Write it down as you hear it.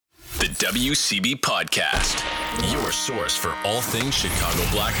WCB Podcast, your source for all things Chicago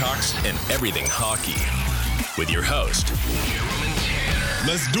Blackhawks and everything hockey. With your host, Jerome and Tanner.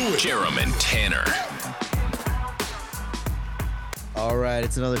 Let's do it. Jerome and Tanner. All right,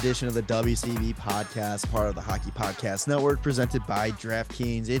 it's another edition of the WCB Podcast, part of the Hockey Podcast Network, presented by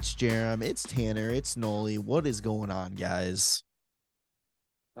DraftKings. It's Jerome, it's Tanner, it's Noli. What is going on, guys?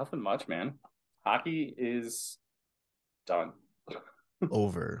 Nothing much, man. Hockey is done.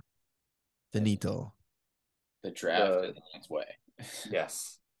 Over. Finito. The draft is on its way.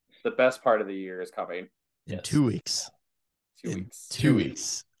 Yes. The best part of the year is coming. In 2 weeks. 2 weeks. 2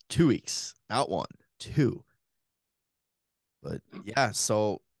 weeks. 2 weeks. Not one, two. But yeah,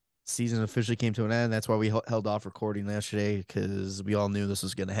 so season officially came to an end. That's why we held off recording yesterday, because we all knew this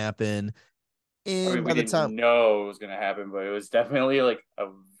was going to happen. And we didn't know it was going to happen, but it was definitely like a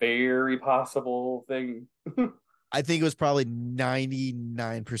very possible thing. I think it was probably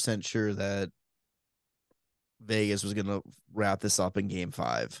 99% sure that Vegas was going to wrap this up in Game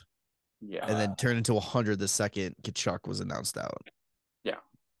 5. Yeah. And then turn into 100 the second Tkachuk was announced out. Yeah.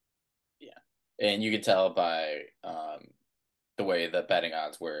 Yeah. And you could tell by the way the betting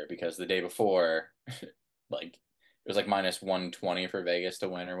odds were, because the day before, like, it was like minus 120 for Vegas to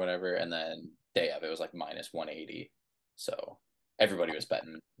win or whatever. And then day of, it was like minus 180. So everybody was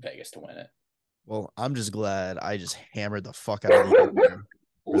betting Vegas to win it. Well, I'm just glad I just hammered the fuck out of the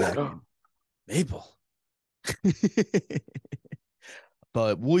game. Maple.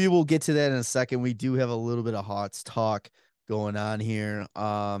 But we will get to that in a second. We do have a little bit of Hawks talk going on here.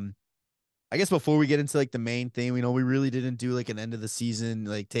 I guess before we get into like the main thing, we know we really didn't do like an end of the season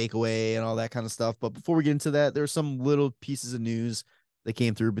like takeaway and all that kind of stuff. But before we get into that, there are some little pieces of news that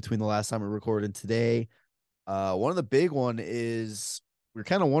came through between the last time we recorded and today. One of the big one is we're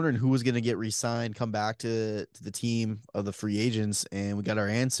kind of wondering who was going to get re-signed, come back to the team of the free agents, and we got our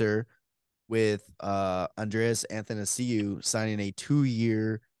answer with Andreas Athanasiou signing a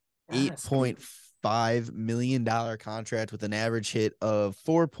 2-year, $8.5 million contract with an average hit of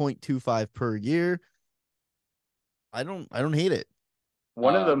 4.25 per year. I don't hate it.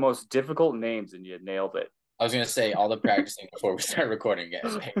 One of the most difficult names, and you nailed it. I was gonna say all the practicing before we start recording,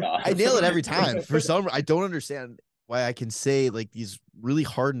 guys. I nail it every time. For some, I don't understand why I can say like these really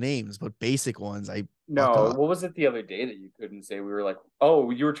hard names, but basic ones. What was it the other day that you couldn't say? We were like,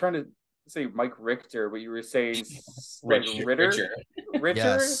 oh, you were trying to say Mike Richter, but you were saying Ritter.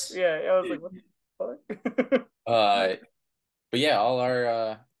 Yes. Yeah, I was like, what the fuck? But yeah, all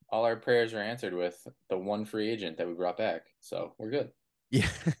our prayers are answered with the one free agent that we brought back, so we're good. Yeah,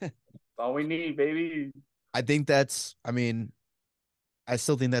 that's all we need, baby. I still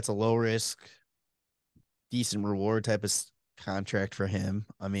think that's a low risk, decent reward type of contract for him.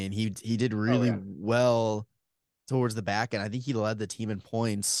 I mean, he did really well towards the back end. I think he led the team in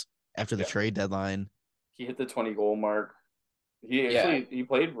points after the trade deadline. He hit the 20-goal mark. He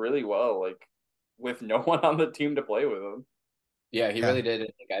played really well, like with no one on the team to play with him. Yeah, he really did.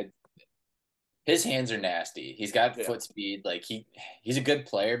 His hands are nasty. He's got foot speed. Like he's a good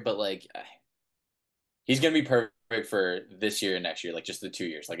player, but like he's gonna be perfect for this year and next year. Like just the 2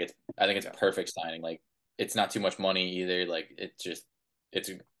 years. Like I think it's perfect signing. Like it's not too much money either. Like it's just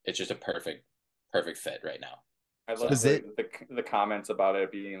a perfect fit right now. I love the comments about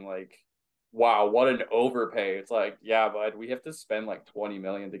it being like, wow, what an overpay. It's like, yeah, bud, we have to spend like $20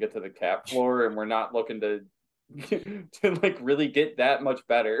 million to get to the cap floor, and we're not looking to like really get that much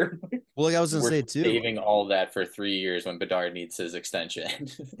better. Well, like I was gonna say too, saving all that for 3 years when Bedard needs his extension.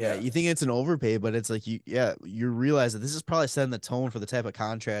 Yeah, you think it's an overpay, but it's like you realize that this is probably setting the tone for the type of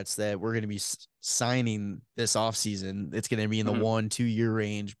contracts that we're going to be signing this offseason. It's going to be in the 1-2 year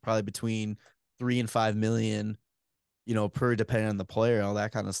range, probably between 3 and 5 million, per, depending on the player, all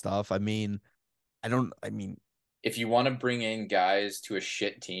that kind of stuff. I mean, if you want to bring in guys to a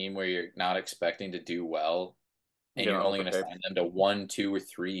shit team where you're not expecting to do well, and you're only going to sign them to 1, 2, or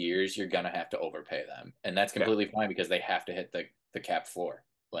 3 years, you're going to have to overpay them. And that's completely fine, because they have to hit the cap floor.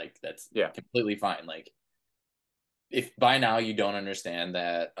 Like, that's completely fine. Like, if by now you don't understand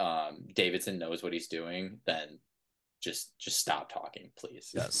that Davidson knows what he's doing, then just stop talking,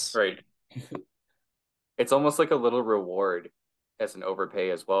 please. Yes. Right. It's almost like a little reward as an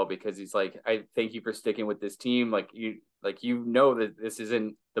overpay as well, because he's like, I thank you for sticking with this team. Like you know that this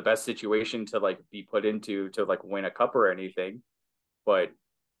isn't the best situation to like be put into to like win a cup or anything, but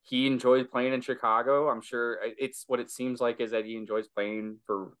he enjoys playing in Chicago. I'm sure it's what it seems like is that he enjoys playing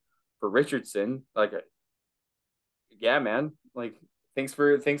for Richardson. Like, yeah, man, like thanks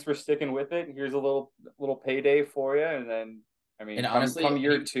for sticking with it. Here's a little payday for you. And then, I mean, honestly, come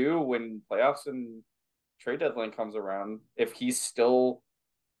year 2 when playoffs and trade deadline comes around, if he's still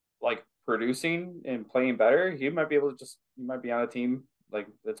like producing and playing better, he might be able to he might be on a team like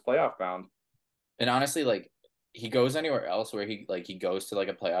that's playoff bound. And honestly, like he goes anywhere else where he goes to like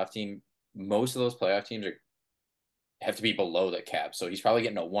a playoff team. Most of those playoff teams have to be below the cap, so he's probably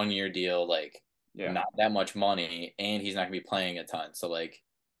getting a 1-year deal, like not that much money, and he's not gonna be playing a ton. So like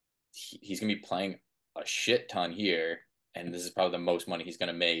he's gonna be playing a shit ton here, and this is probably the most money he's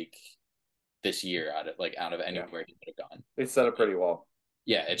gonna make this year out of anywhere he could have gone. They set up pretty well.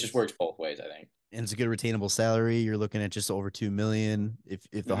 Yeah, it just works both ways, I think. And it's a good retainable salary. You're looking at just over $2 million.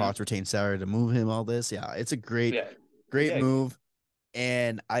 If the Hawks retain salary to move him, all this, it's a great move.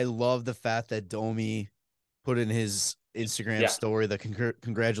 And I love the fact that Domi put in his Instagram story the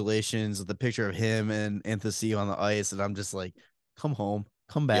congratulations, the picture of him and Th3 on the ice, and I'm just like, come home,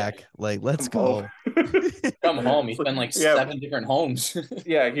 come back, like let's go. Come home. He's been like 7 different homes.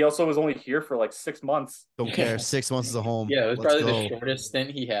 He also was only here for like 6 months. Don't care. 6 months is a home. Yeah, it was probably the shortest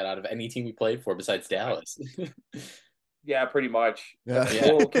stint he had out of any team he played for besides Dallas. Yeah, pretty much. Yeah.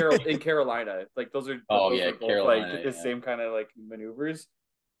 Well, in Carolina, like those are Carolina, like the same kind of like maneuvers.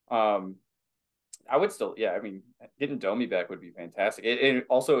 I would still, I mean, getting Domi back would be fantastic. And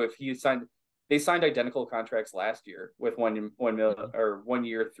also, if they signed identical contracts last year with 1 million or 1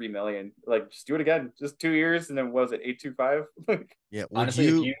 year, $3 million. Like, just do it again, just 2 years, and then what was it, 825? Yeah.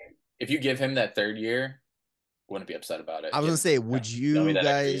 Honestly, if you give him that 3rd year, wouldn't be upset about it. I was gonna say, would you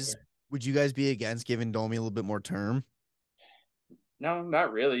guys be against giving Domi a little bit more term? No,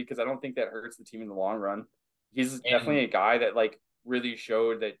 not really, because I don't think that hurts the team in the long run. He's definitely a guy that like really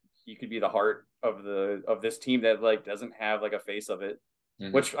showed that he could be the heart of this team that like doesn't have like a face of it,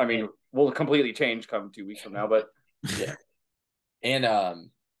 which I mean will completely change come 2 weeks from now. But and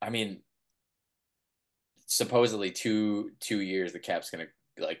I mean, supposedly 2 years the cap's gonna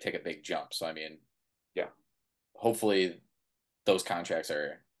like take a big jump. So I mean, hopefully those contracts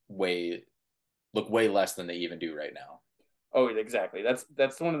look way less than they even do right now. Oh, exactly.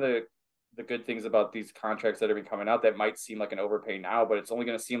 That's one of the good things about these contracts that have been coming out that might seem like an overpay now, but it's only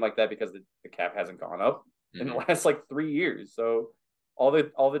going to seem like that because the cap hasn't gone up in the last like 3 years. So all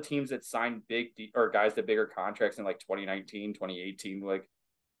the teams that signed or guys to bigger contracts in like 2019, 2018, like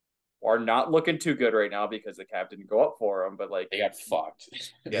are not looking too good right now because the cap didn't go up for them. But like they got fucked.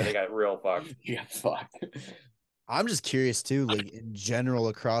 Yeah, they got real fucked. They got fucked. I'm just curious too, like in general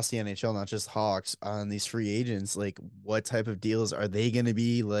across the NHL, not just Hawks, on these free agents, like what type of deals are they going to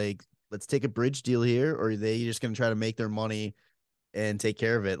be like? Let's take a bridge deal here, or are they just going to try to make their money and take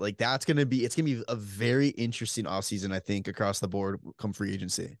care of it? Like it's going to be a very interesting offseason, I think, across the board come free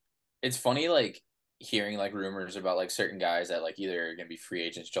agency. It's funny, like hearing like rumors about like certain guys that like either are going to be free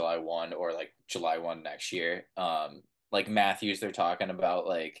agents July 1 or like July 1 next year. Like Matthews, they're talking about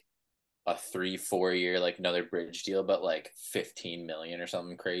like a 3-4 year, like another bridge deal, but like 15 million or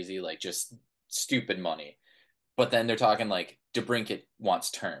something crazy, like just stupid money. But then they're talking like DeBrincat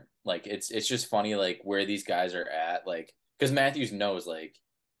wants term. Like it's just funny, like where these guys are at, like because Matthews knows like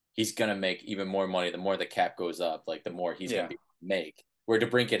he's gonna make even more money the more the cap goes up, like the more he's gonna make. Where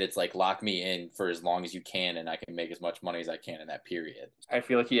DeBrincat, it's like lock me in for as long as you can, and I can make as much money as I can in that period. I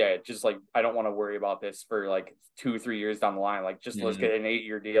feel like just like I don't want to worry about this for like 2-3 years down the line. Like just let's get an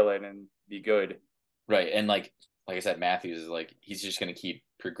 8-year deal in and be good. Right, and like I said, Matthews is like he's just gonna keep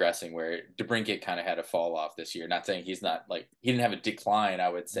progressing. Where DeBrincat kind of had a fall off this year. Not saying he's not like he didn't have a decline, I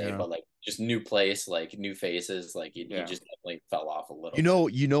would say, but like just new place, like new faces, like he just definitely fell off a little.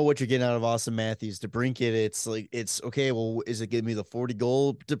 You know what you're getting out of Austin Matthews. DeBrincat, it's like it's okay. Well, is it giving me the 40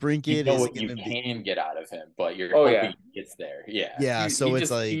 goal DeBrincat? You know what you can get out of him, but you're hoping he gets there. Yeah. So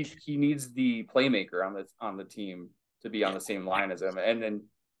it's like he needs the playmaker on the team to be on the same line as him, and then.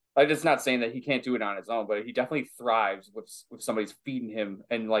 I'm just not saying that he can't do it on his own, but he definitely thrives with somebody's feeding him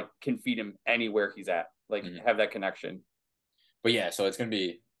and like can feed him anywhere he's at, like have that connection. But so it's gonna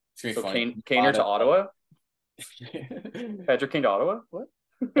be funny. Kaner to Ottawa. Patrick Kane to Ottawa. What?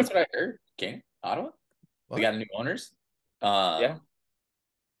 That's what I heard. Kane, Ottawa. What? They got new owners. But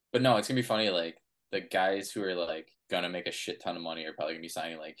no, it's gonna be funny. Like the guys who are like gonna make a shit ton of money are probably gonna be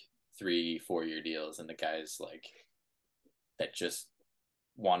signing like 3-4 year deals, and the guys like that just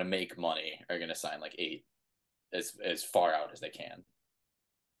want to make money are going to sign like 8 as far out as they can.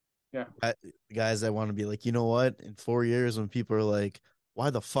 Guys, I want to be like, you know what? In 4 years, when people are like, why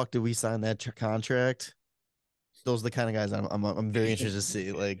the fuck did we sign that contract? Those are the kind of guys I'm very interested to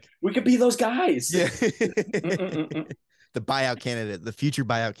see. Like, we could be those guys. Yeah. The buyout candidate, the future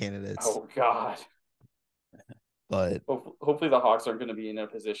buyout candidates. Oh God. But hopefully the Hawks aren't going to be in a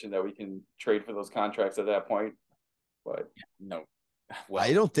position that we can trade for those contracts at that point. But no. Well,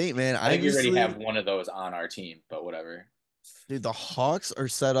 I don't think, man. I think we already have one of those on our team, but whatever. Dude, the Hawks are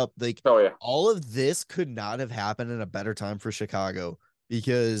set up like Oh yeah. all of this could not have happened in a better time for Chicago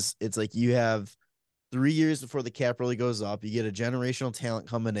because it's like you have 3 years before the cap really goes up. You get a generational talent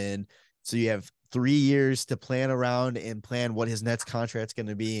coming in. So you have 3 years to plan around and plan what his next contract's going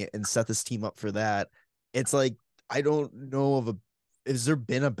to be and set this team up for that. It's like, I don't know has there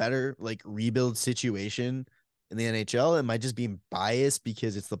been a better like rebuild situation in the NHL? Am I just being biased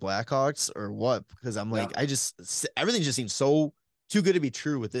because it's the Blackhawks or what? Because I'm like, everything just seems so too good to be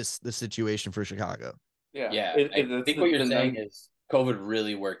true with this situation for Chicago. Yeah. I think what you're saying is COVID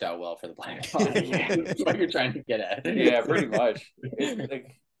really worked out well for the Blackhawks. Yeah. That's what you're trying to get at. Yeah, pretty much. It's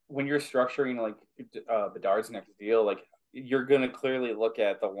like when you're structuring like Bedard's next deal, like you're gonna clearly look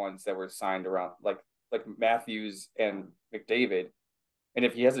at the ones that were signed around like Matthews and McDavid. And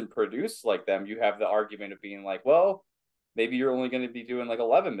if he hasn't produced like them, you have the argument of being like, well, maybe you're only going to be doing like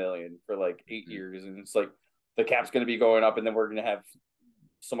 11 million for like 8 years. And it's like the cap's going to be going up and then we're going to have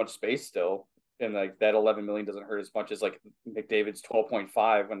so much space still. And like that 11 million doesn't hurt as much as like McDavid's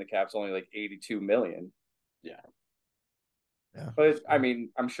 12.5 when the cap's only like 82 million. Yeah. But I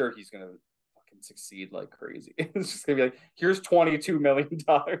mean, I'm sure he's going to fucking succeed like crazy. It's just going to be like, here's $22 million.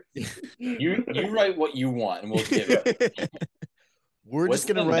 You write what you want and we'll give it. We're just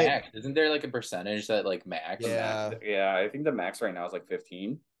gonna write. Max? Isn't there like a percentage that like max? Yeah. I think the max right now is like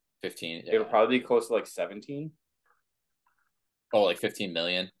 15. 15. Yeah. It'll probably be close to like 17. Oh, like 15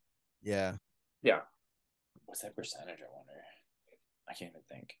 million. Yeah. What's that percentage? I wonder. I can't even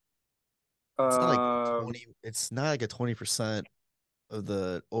think. It's not like 20. It's not like a 20% of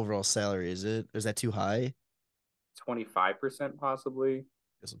the overall salary, is it? Or is that too high? 25% possibly. I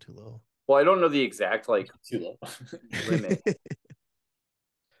guess I'm too low. Well, I don't know the exact like too low limit.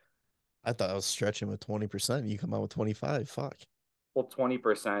 I thought I was stretching with 20%. You come out with 25. Fuck. Well,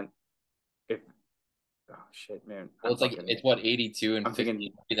 20%. If shit, man. Well, it's what 82 and I'm thinking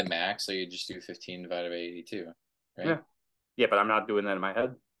be the max, so you just do 15 divided by 82, right? Yeah, but I'm not doing that in my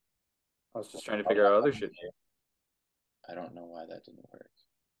head. I was just trying to figure out other shit. I don't know why that didn't work.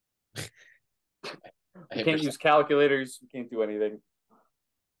 We can't use calculators. We can't do anything.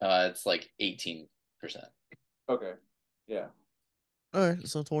 It's like 18%. Okay. Yeah. All right,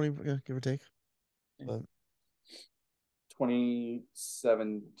 so 20, yeah, give or take. But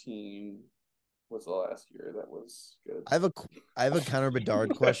 2017 was the last year that was good. I have a Connor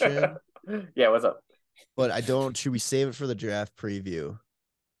Bedard question. Yeah, what's up? But should we save it for the draft preview?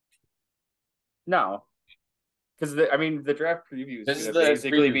 No. Because the draft preview is going to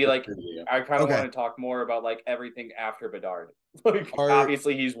basically be like, preview. I kind of want to talk more about like everything after Bedard. Like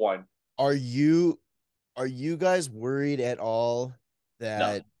obviously he's one. Are you guys worried at all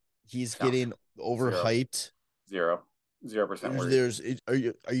that he's getting overhyped? 0% worried. Are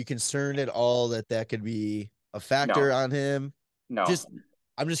you concerned at all that could be a factor on him? No.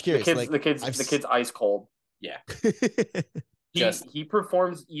 I'm just curious. The kid's ice cold. Yeah. He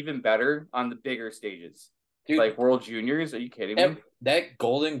performs even better on the bigger stages. Dude, like World Juniors. Are you kidding me? That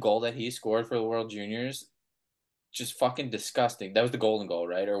golden goal that he scored for the World Juniors, just fucking disgusting. That was the golden goal,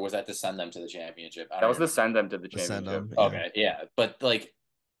 right? Or was that to send them to the championship? That was to send them to the championship. Okay, yeah. But like,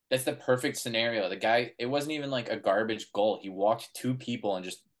 that's the perfect scenario. The guy, it wasn't even like a garbage goal. He walked two people and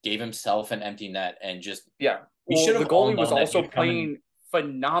just gave himself an empty net and just the goalie was also playing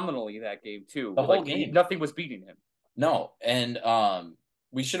phenomenally that game too. The whole game, nothing was beating him. No, and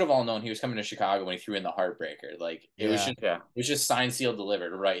we should have all known he was coming to Chicago when he threw in the heartbreaker. Like it was just signed, sealed,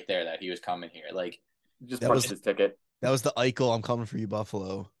 delivered right there that he was coming here. Like just punched his ticket. That was the Eichel, I'm coming for you,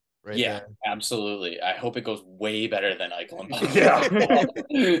 Buffalo. Right there. Absolutely. I hope it goes way better than Eichel and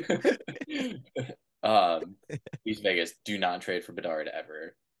Buffalo. East Vegas, do not trade for Bedard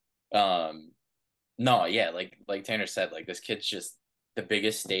ever. No, yeah, like Tanner said, like this kid's just the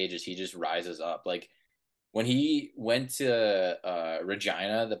biggest stage is he just rises up. Like when he went to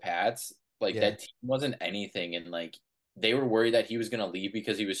Regina, the Pats, that team wasn't anything, and like they were worried that he was gonna leave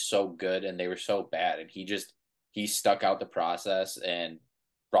because he was so good and they were so bad, and he stuck out the process and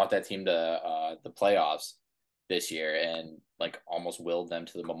brought that team to the playoffs this year and like almost willed them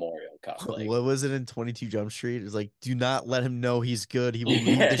to the Memorial Cup. Like, what was it in 22 Jump Street? It was like, do not let him know he's good. He will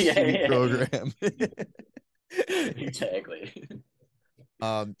leave the shitty program. Exactly.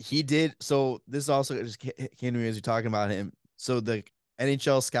 He did. So this also just came to me as you're talking about him. So the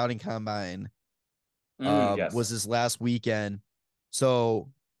NHL scouting combine was this last weekend. So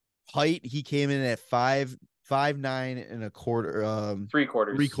height, he came in at 5'9" and a quarter,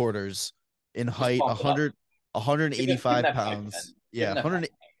 3/4 in height, 185 pounds. Yeah,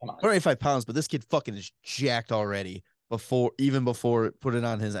 185 pounds, but this kid fucking is jacked already before putting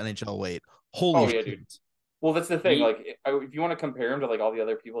on his NHL weight. Holy shit. Dude. Well, that's the thing. Like, if you want to compare him to like all the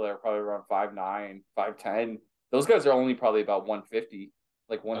other people that are probably around 5'9", 5'10", those guys are only probably about 150,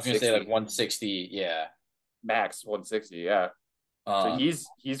 like 160. I was gonna say like 160, yeah, max 160, yeah. So he's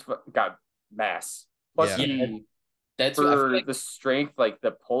got mass. Plus that's for the strength, like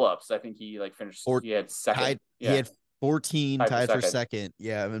the pull-ups, I think he like finished. He had second. He had 14 tied for second.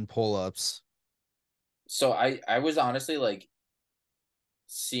 Yeah, in pull-ups. So I was honestly like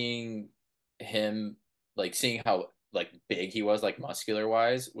seeing him, like seeing how like big he was, like muscular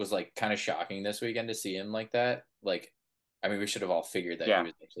wise, was like kind of shocking this weekend to see him like that. Like, I mean, we should have all figured that he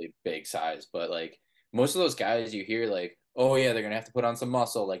was actually big size, but like most of those guys you hear like, oh yeah, they're gonna have to put on some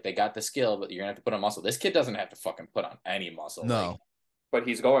muscle, like they got the skill, but you're gonna have to put on muscle. This kid doesn't have to fucking put on any muscle. No. Like, but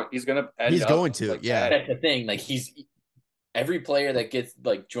he's going to, like, yeah. That's the thing. Like every player that gets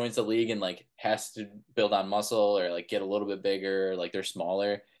like joins the league and like has to build on muscle or like get a little bit bigger, like they're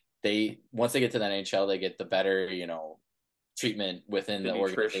smaller. Once they get to the NHL, they get the better, treatment within the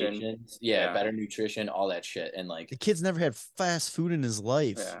organizations. Yeah, better nutrition, all that shit. And like the kid's never had fast food in his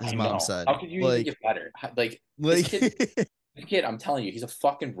life. His mom said. How could you even get better? Like this kid, I'm telling you, he's a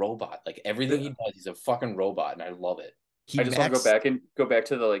fucking robot. Like everything he does, he's a fucking robot, and I love it. I just want to go back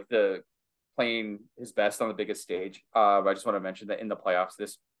to the playing his best on the biggest stage. I just want to mention that in the playoffs,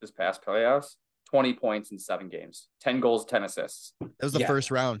 this past playoffs, 20 points in 7 games, 10 goals, 10 assists. That was the first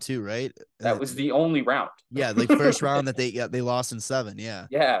round too, right? That was the only round. Yeah, like first round that they lost in 7. Yeah.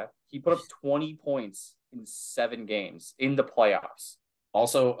 Yeah, he put up 20 points in 7 games in the playoffs.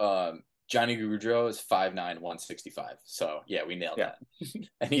 Also, Johnny Gaudreau is 5'9", 165. So yeah, we nailed that.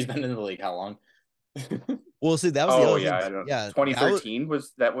 And he's been in the league how long? Well, see, that was the other thing. Yeah, 2013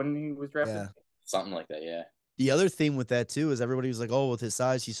 was that when he was drafted? Yeah. Something like that, yeah. The other thing with that too is everybody was like, "Oh, with his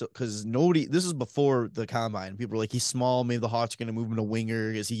size, he's so," because nobody. This is before the combine. People were like, "He's small. Maybe the Hawks are going to move him to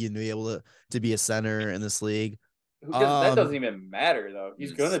winger. Is he going to be able to be a center in this league?" That doesn't even matter though.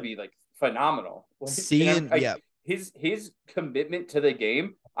 He's going to be like phenomenal. His commitment to the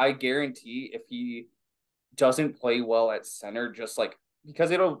game, I guarantee, if he doesn't play well at center, just like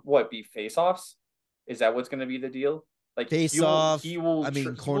because it'll be face-offs. Is that what's going to be the deal? Like face-off. He will.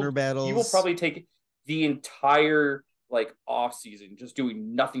 Corner battles. He will probably take the entire like off season just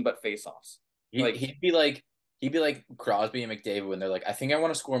doing nothing but face-offs. He'd be like Crosby and McDavid when they're like, I think I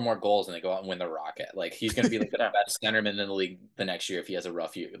want to score more goals, and they go out and win the Rocket. Like he's going to be like the best centerman in the league the next year if he has a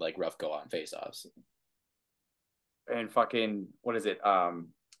rough year, like rough go on face-offs. And fucking what is it?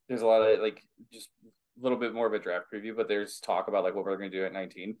 There's a lot of like just a little bit more of a draft preview, but there's talk about like what we're going to do at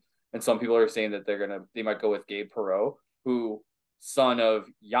 19. And some people are saying that they might go with Gabe Perreault, who son of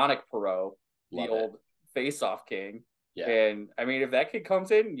Yannick Perreault, the old face-off king. Yeah. And I mean, if that kid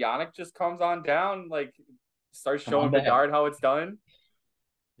comes in, Yannick just comes on down, like starts showing Bedard how it's done.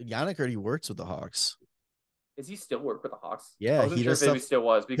 Yannick already works with the Hawks. Does he still work with the Hawks? Yeah, I wasn't sure if he still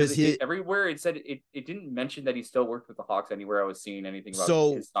was because everywhere it said it didn't mention that he still worked with the Hawks anywhere I was seeing anything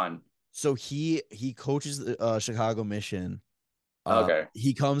about his son. So he coaches the Chicago Mission. Okay.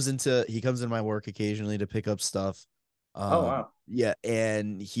 He comes into my work occasionally to pick up stuff. Oh wow. Yeah,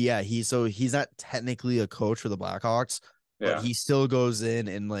 and he's not technically a coach for the Blackhawks, but he still goes in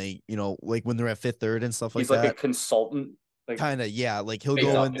and like when they're at fifth, third, and stuff like that. He's like a consultant. Like, kind of, yeah. Like he'll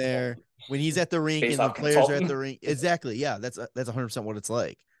go in there when he's at the rink and the players are at the rink. Exactly. Yeah, that's 100% what it's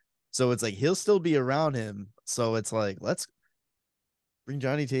like. So it's like he'll still be around him. So it's like let's bring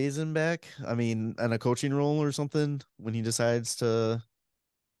Johnny Tazen back. I mean, in a coaching role or something when he decides to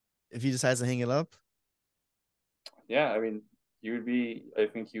hang it up. Yeah, I mean, I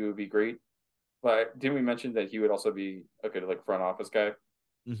think he would be great. But didn't we mention that he would also be a good like front office guy?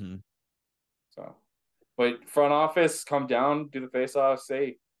 Mm-hmm. So, but front office, come down, do the face off,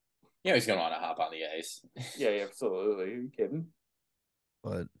 say, he's gonna want to hop on the ice. Yeah, absolutely. Are you kidding?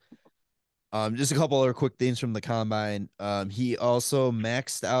 But just a couple other quick things from the combine. He also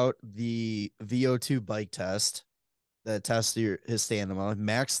maxed out the VO2 bike test that tests his stamina.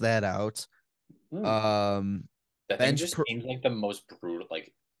 Maxed that out. That thing just seems like the most brutal.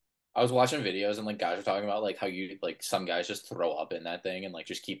 Like, I was watching videos and like guys are talking about like how you like some guys just throw up in that thing and like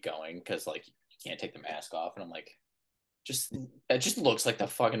just keep going because like you can't take the mask off. And I'm like, that just looks like the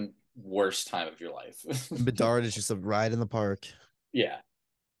fucking worst time of your life. Bedard is just a ride in the park. Yeah.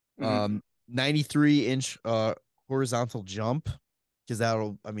 93-inch horizontal jump because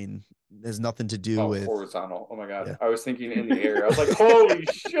there's nothing to do with horizontal. Oh my god. Yeah. I was thinking in the air. I was like, holy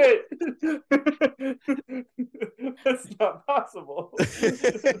shit. That's not possible.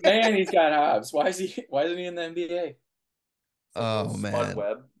 Man, he's got abs. Why isn't he in the NBA? Oh man.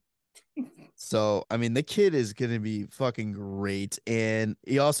 Web. So the kid is gonna be fucking great. And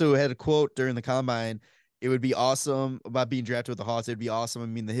he also had a quote during the combine. It would be awesome about being drafted with the Hawks. It'd be awesome. I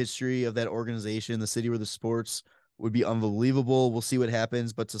mean, the history of that organization, the city where the sports would be unbelievable. We'll see what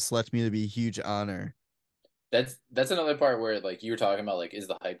happens, but to select me would be a huge honor. That's another part where like you were talking about like is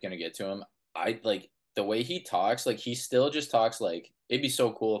the hype gonna get to him? I like the way he talks, like he still just talks like it'd be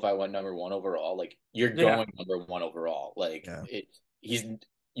so cool if I went number one overall. Like you're going number one overall. Like he's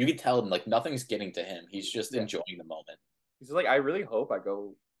you can tell him like nothing's getting to him. He's just enjoying the moment. He's like, I really hope I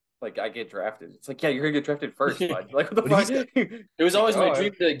go. Like I get drafted. It's like, yeah, you're gonna get drafted first, bud. Like what the fuck? It was always my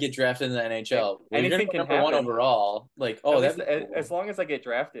dream to get drafted in the NHL. Anything can number happen. One overall. Like, oh, that's cool. As long as I get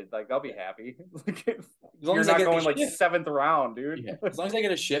drafted, like I'll be happy. Like, as long as I not going like 7th round, dude. Yeah. As long as I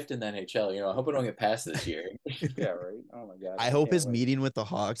get a shift in the NHL, I hope I don't get past this year. Yeah, right. Oh my god. I hope his meeting with the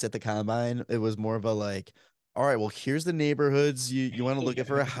Hawks at the combine, it was more of a like, all right, well, here's the neighborhoods you want to look at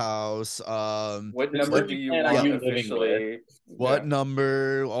for a house. What number do you want officially? What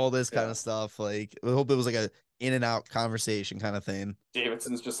number? All this kind of stuff. Like, I hope it was like a in and out conversation kind of thing.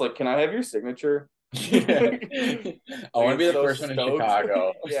 Davidson's just like, can I have your signature? I want to be the first one in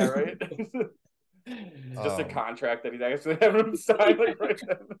Chicago. Yeah, right. It's just a contract that he's actually having him sign. Like, right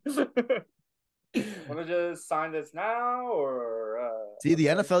then. Want to just sign this now or see the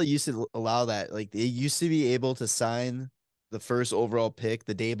NFL used to allow that. Like they used to be able to sign the first overall pick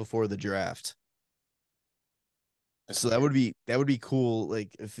the day before the draft. So that would be cool.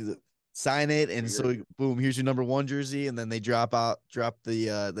 Like if you sign it and so boom, here's your number 1 jersey, and then they drop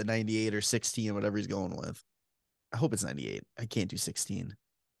the 98 or 16 or whatever he's going with. I hope it's 98. I can't do 16.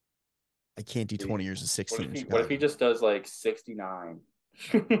 I can't do 20 years of 16. What if he just does like 69?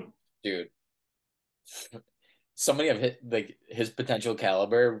 Dude. Somebody of his potential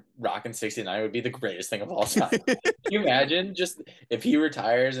caliber rocking 69 would be the greatest thing of all time. Can you imagine just if he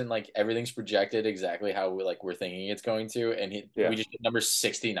retires and like everything's projected exactly how we're thinking it's going to, and we just get number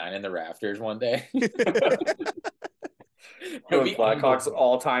 69 in the rafters one day. Blackhawks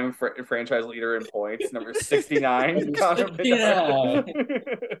all-time franchise leader in points, number 69. Yeah,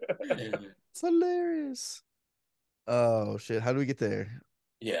 it's hilarious. Oh shit! How do we get there?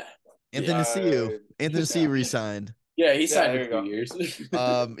 Yeah. Anthony C re-signed. Yeah, he signed for 2 years.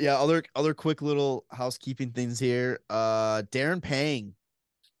 Other quick little housekeeping things here. Darren Pang.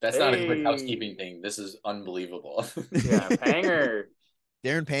 That's not a quick housekeeping thing. This is unbelievable. Yeah, Panger.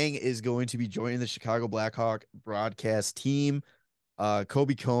 Darren Pang is going to be joining the Chicago Blackhawk broadcast team.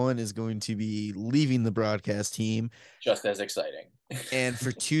 Kobe Cohen is going to be leaving the broadcast team. Just as exciting. And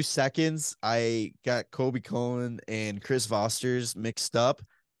for 2 seconds, I got Kobe Cohen and Chris Voster's mixed up.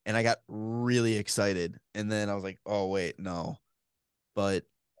 And I got really excited, and then I was like, "Oh wait, no!" But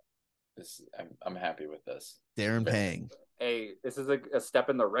I'm happy with this. Darren Pang. Hey, this is a step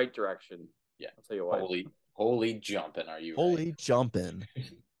in the right direction. Yeah, I'll tell you what. Holy jumping! Are you holy jumping?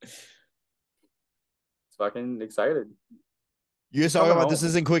 It's fucking excited. You guys talking about this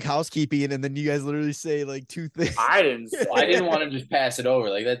isn't quick housekeeping, and then you guys literally say like 2 things. I didn't want to just pass it over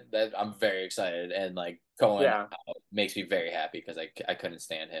like that. That I'm very excited, and like Cohen makes me very happy because I couldn't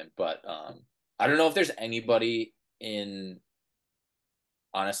stand him. But I don't know if there's anybody in,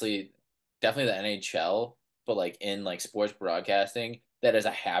 honestly, definitely the NHL, but like in like sports broadcasting that is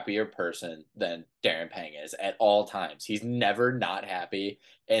a happier person than Darren Pang is at all times. He's never not happy,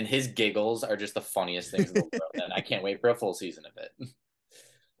 and his giggles are just the funniest things in the world. And I can't wait for a full season of it.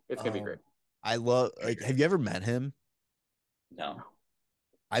 It's gonna be great. I love. Like, have you ever met him? No.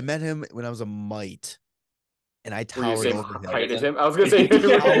 I met him when I was a mite, and I towered over him. I was gonna say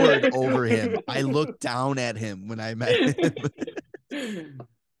towered over him. I looked down at him when I met him.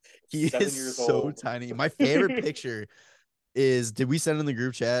 He is so tiny. My favorite picture is, did we send in the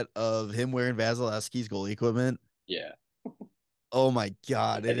group chat of him wearing Vasilevsky's goalie equipment? Yeah. Oh my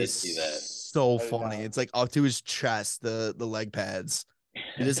god, it is so funny. It's like up to his chest, the leg pads.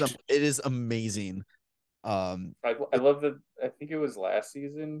 It is amazing. I love the. I think it was last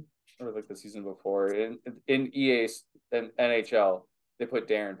season or like the season before in EA and NHL they put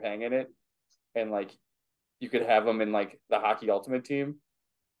Darren Pang in it, and like you could have him in like the Hockey Ultimate Team.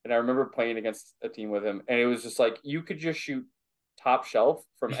 And I remember playing against a team with him, and it was just like you could just shoot top shelf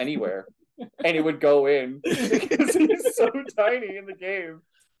from anywhere, and it would go in because he's so tiny in the game.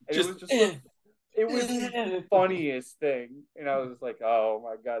 And it was just it was the funniest thing. And I was like, oh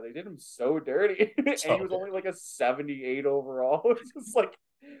my god, they did him so dirty. And he was only like a 78 overall. It's just like,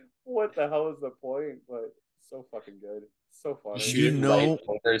 what the hell is the point? But so fucking good. So funny. You know,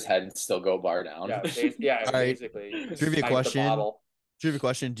 over his head and still go bar down. Yeah, basically. Trivia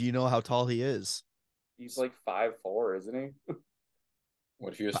question. Do you know how tall he is? He's like 5'4", isn't he?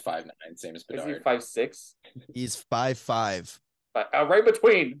 What if he was 5'9", same as Bedard? Is he 5'6"? He's 5'5". Right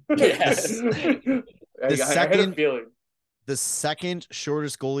between. Yes. I had a feeling. The second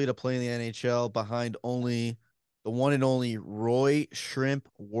shortest goalie to play in the NHL, behind only the one and only Roy Shrimp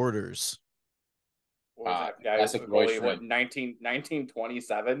Warders. What was that guy? Was a goalie, what,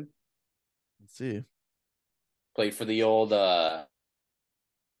 1927? Let's see. Played for the old the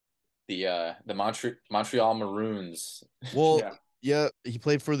Montreal Maroons. Well, yeah, he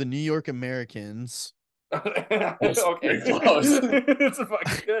played for the New York Americans. Okay, it's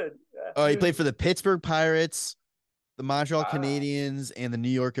fucking good. Oh, he played for the Pittsburgh Pirates, the Montreal Canadiens, and the New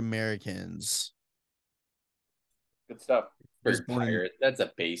York Americans. Good stuff. Pirates. That's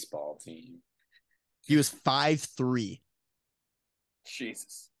a baseball team. He was 5'3".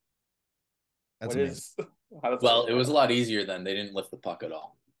 Jesus. That's amazing. Well, it was a lot easier then. They didn't lift the puck at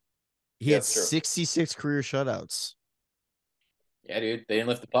all. He had 66 career shutouts. Yeah, dude. They didn't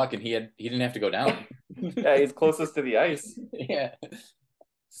lift the puck, and he didn't have to go down. Yeah, he's closest to the ice. Yeah.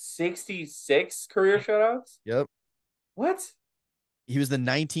 66 career shutouts? Yep. What? He was the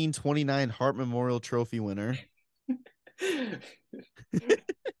 1929 Hart Memorial Trophy winner. What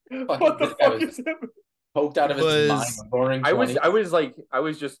the fuck is that? Poked out of his mind. I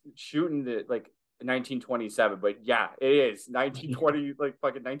was just shooting the 1927, but yeah, it is 1920, like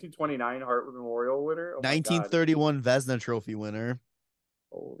fucking 1929 Hart Memorial winner. 1931 Vezina Trophy winner.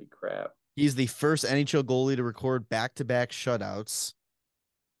 Holy crap! He's the first NHL goalie to record back-to-back shutouts,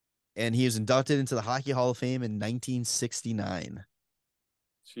 and he was inducted into the Hockey Hall of Fame in 1969.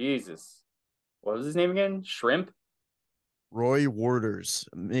 Jesus, what was his name again? Shrimp. Roy Warders,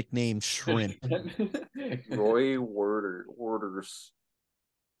 nicknamed Shrimp. Roy Warders.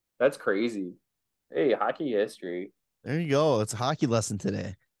 That's crazy. Hey, hockey history. There you go. It's a hockey lesson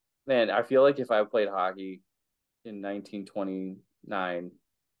today. Man, I feel like if I played hockey in 1929,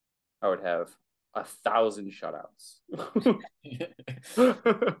 I would have 1,000 shutouts.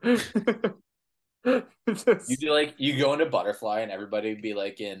 You go into Butterfly and everybody would be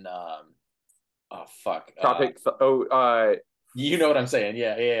like in Tropic. You know what I'm saying?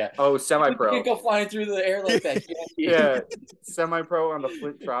 Yeah. Oh, semi-pro. You can go flying through the air like that. Yeah, semi-pro on the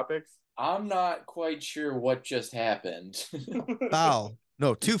Flint Tropics. I'm not quite sure what just happened. Foul.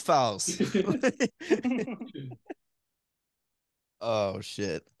 No, 2 fouls. Oh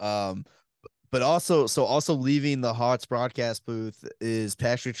shit. But also leaving the Hawks broadcast booth is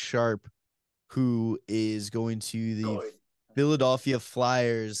Patrick Sharp, who is going to the Philadelphia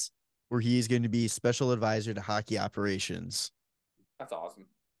Flyers, where he is going to be special advisor to hockey operations. That's awesome.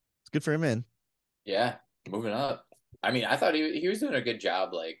 It's good for him, man. Yeah, moving up. I mean, I thought he was doing a good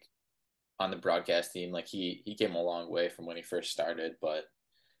job, like, on the broadcast team. Like, he came a long way from when he first started, but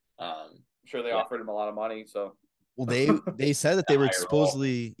I'm sure they offered him a lot of money, so. Well, they said that they were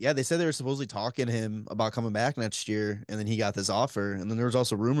supposedly talking to him about coming back next year, and then he got this offer. And then there was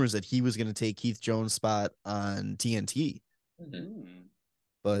also rumors that he was going to take Keith Jones' spot on TNT. Mm-hmm.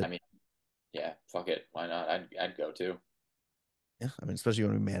 But I mean, yeah, fuck it. Why not? I'd go too. Yeah, I mean, especially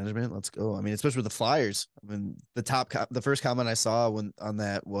when we management, let's go. I mean, especially with the Flyers. I mean, the first comment I saw on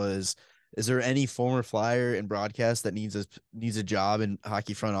that was, is there any former Flyer in broadcast that needs a job in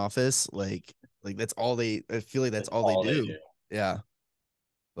hockey front office? Like that's all I feel like that's all they do. Yeah.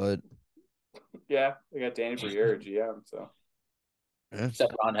 But yeah, they got Danny Briere, GM, so. Yeah.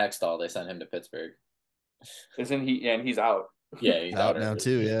 Except Ron Hextall, they sent him to Pittsburgh. Isn't he? And he's out. Yeah, he's out now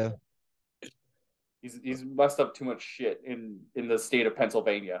too. Yeah. He's messed up too much shit in the state of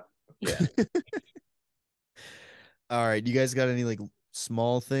Pennsylvania. Yeah. All right, you guys got any like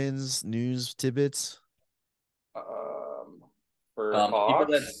small things, news tidbits? For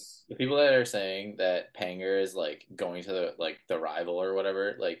the people that are saying that Panger is like going to the rival or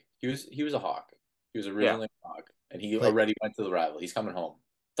whatever, like he was a Hawk. He was originally a Hawk, and he already went to the rival. He's coming home.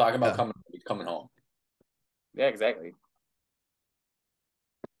 Talking about coming home. Yeah, exactly.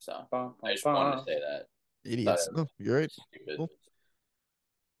 So I just wanted to say that. Idiots. No, you're right. Cool.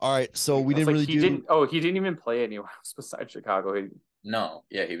 All right, so we didn't really he didn't even play anywhere else besides Chicago. No,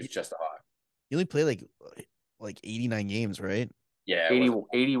 yeah, he was just a Hawk. He only played like 89 games, right? Yeah,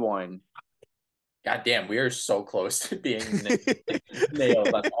 81. God damn, we are so close to being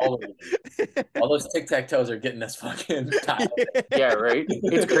nailed on all of them. All those tic-tac-toes are getting us fucking tired. Yeah, right?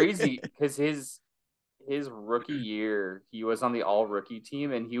 It's crazy because his rookie year, he was on the all-rookie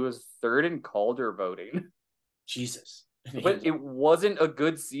team, and he was third in Calder voting. Jesus. But it wasn't a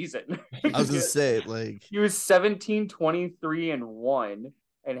good season. I was going to say, like... He was 17-23-1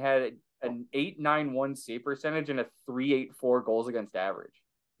 and had an 8.91 save percentage and a 3.84 goals against average.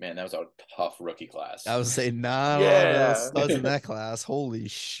 Man, that was a tough rookie class. I was saying, studs in that class. Holy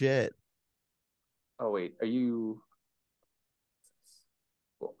shit. Oh, wait. Are you...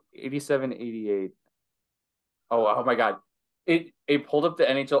 87, 88... Oh my God. It pulled up the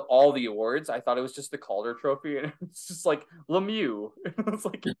NHL, all the awards. I thought it was just the Calder Trophy, and it's just like Lemieux. It's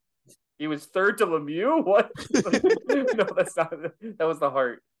like he was third to Lemieux. What? Like, no, that's not. That was the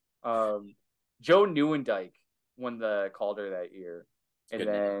Hart. Joe Nieuwendyk won the Calder that year, and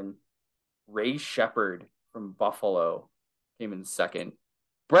then Ray Shepard from Buffalo came in second.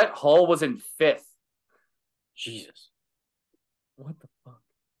 Brett Hull was in fifth. Jesus. What the fuck?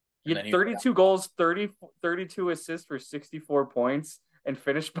 He had 32 goals, 32 assists for 64 points, and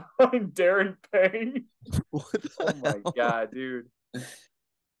finished behind Darren Payne. Oh my God, dude.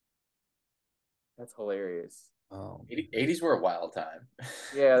 That's hilarious. Oh, 80s were a wild time.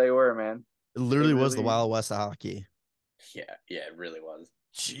 Yeah, they were, man. It literally was the Wild West of hockey. Yeah, it really was.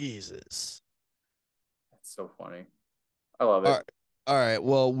 Jesus. That's so funny. I love it. All right.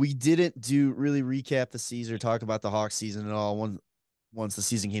 Well, we didn't really recap the season or talk about the Hawks season at all once the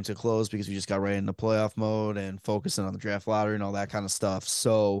season came to a close because we just got right into playoff mode and focusing on the draft lottery and all that kind of stuff.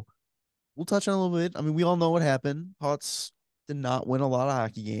 So we'll touch on a little bit. I mean, we all know what happened. Hawks did not win a lot of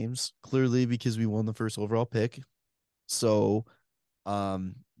hockey games, clearly because we won the first overall pick. So,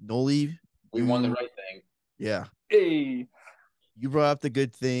 Noli, we won the right thing. Yeah. Hey. You brought up the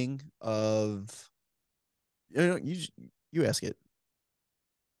good thing of, you ask it.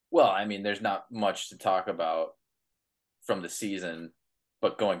 Well, I mean, there's not much to talk about from the season,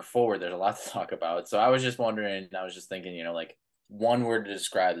 but going forward, there's a lot to talk about. So I was just wondering, I was just thinking, like one word to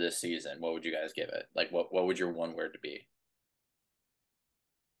describe this season, what would you guys give it? Like, what would your one word to be?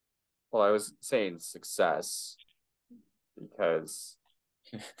 Well, I was saying success because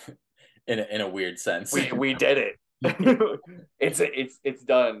in a weird sense, we did it. It's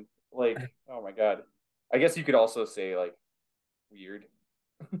done. Like, oh my God. I guess you could also say like weird.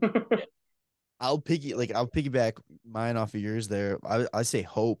 Yeah. I'll piggyback mine off of yours there. I say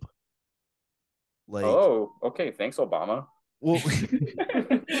hope. Like, oh, okay. Thanks, Obama. Well,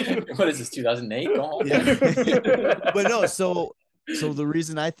 what is this, 2008? Yeah. But no, so the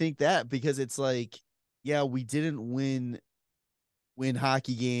reason I think that, because it's like, yeah, we didn't win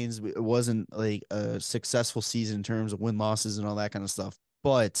hockey games. It wasn't like a successful season in terms of win losses and all that kind of stuff.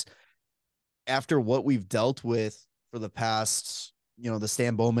 But after what we've dealt with for the past, the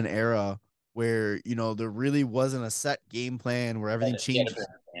Stan Bowman era, where, there really wasn't a set game plan where everything changed.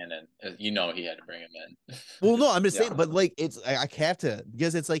 He had to bring him in. Well, no, I'm just saying, but like, I have to,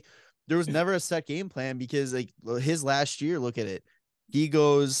 because it's like, there was never a set game plan, because like his last year, look at it. He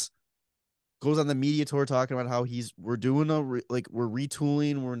goes on the media tour talking about how we're doing we're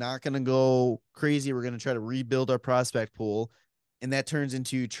retooling. We're not going to go crazy. We're going to try to rebuild our prospect pool. And that turns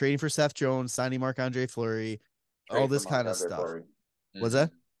into trading for Seth Jones, signing Marc-Andre Fleury, all this kind of stuff. What's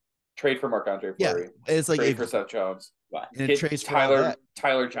that? Trade for Marc-Andre Fleury. Yeah, it's like trade for Seth Jones. And it trades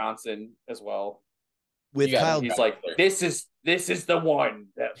Tyler Johnson as well. With Kyle, he's like, this is the one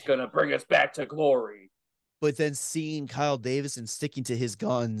that's gonna bring us back to glory. But then seeing Kyle Davidson sticking to his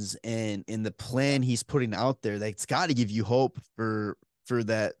guns and in the plan he's putting out there, that's got to give you hope for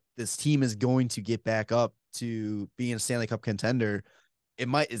that this team is going to get back up to being a Stanley Cup contender. It's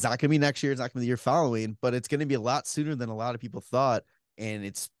not going to be next year. It's not going to be the year following, but it's going to be a lot sooner than a lot of people thought. And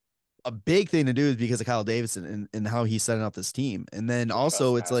it's a big thing to do is because of Kyle Davidson and how he's setting up this team. And then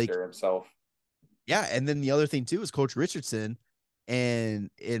also it's like himself. Yeah. And then the other thing too is Coach Richardson and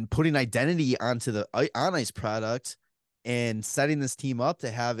putting identity onto the on ice product and setting this team up to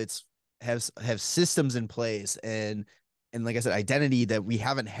have systems in place and like I said, identity that we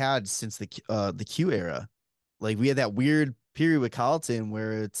haven't had since the Q era. Like we had that weird period with Carlton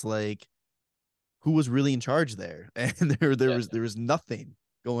where it's like, who was really in charge there? And there was nothing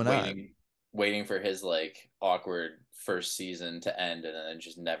going on. Waiting for his like awkward first season to end, and then it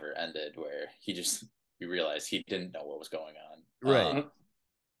just never ended, where you realized he didn't know what was going on. Right.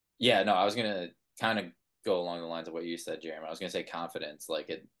 Yeah, no, I was gonna kind of go along the lines of what you said, Jeremy. I was gonna say confidence.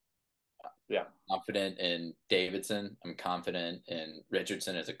 Confident in Davidson. I'm confident in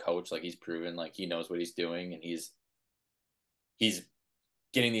Richardson as a coach. Like he's proven like he knows what he's doing, and he's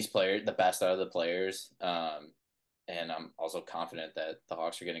getting these players, the best out of the players. And I'm also confident that the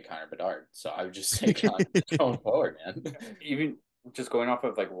Hawks are getting Connor Bedard. So I would just say confident going forward, man. Even just going off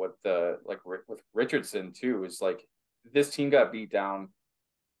of like what with Richardson too, is like this team got beat down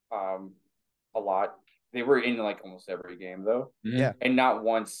a lot. They were in like almost every game though. Yeah. And not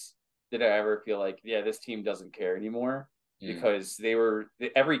once did I ever feel like, yeah, this team doesn't care anymore, because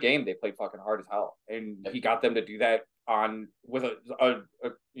every game they played fucking hard as hell. And he got them to do that with a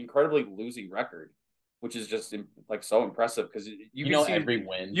incredibly losing record, which is just like so impressive, because you can see every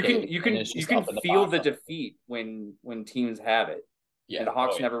win. You can feel the defeat when teams have it. Yeah. And the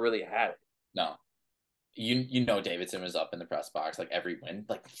Hawks never really had it. No. you know Davidson was up in the press box like every win,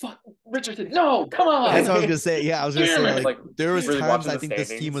 like fuck Richardson, no, come on. That's what I was gonna say. Yeah, I was gonna say like there was really times I think standings.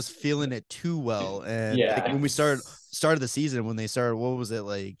 this team was feeling it too well, and Yeah. like when we started the season, when they started, what was it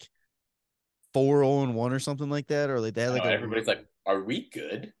like 4-0-1 or something like that, or like they had like everybody's like, are we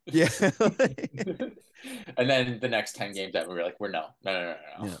good? Yeah. And then the next 10 games that we were like, we're no. Yeah.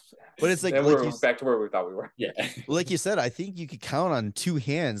 But it's like we're back to where we thought we were. Yeah. Well, like you said, I think you could count on two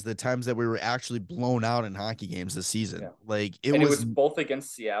hands the times that we were actually blown out in hockey games this season. Yeah. Like it was both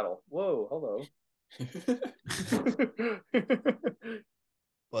against Seattle. Whoa, hello.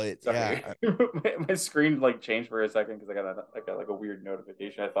 But sorry. Yeah, my screen like changed for a second because I got like a weird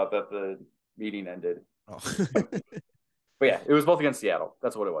notification. I thought that the meeting ended. Oh. But yeah, it was both against Seattle.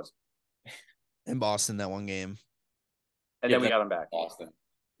 That's what it was. In Boston, that one game. And then we got them back. Boston.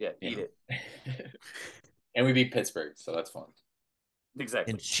 Yeah, eat it. And we beat Pittsburgh, so that's fun.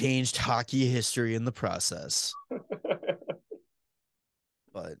 Exactly. And changed hockey history in the process.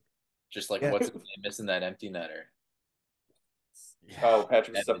 But just like what's missing that empty netter. Oh,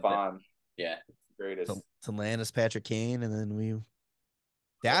 Patrick Stefan. Yeah. Greatest. To land us Patrick Kane, and then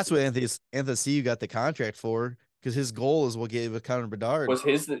that's what Anthony got the contract for, because his goal is what gave it Connor Bedard. Was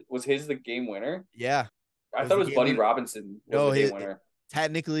his the game winner? Yeah. I thought it was Buddy Robinson was the game winner.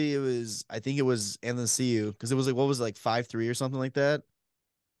 Technically, I think it was Anthony because it was like, what was it, like 5-3 or something like that?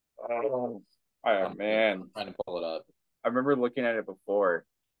 Oh man. I'm trying to pull it up. I remember looking at it before,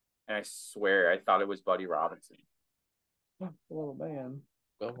 and I swear I thought it was Buddy Robinson. Oh man.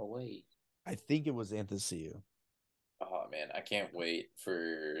 Go away. I think it was Anthony. Oh man, I can't wait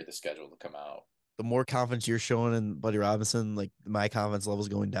for the schedule to come out. The more confidence you're showing in Buddy Robinson, like my confidence level is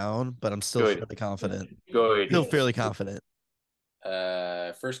going down, but I'm still fairly confident. Good. Still fairly confident.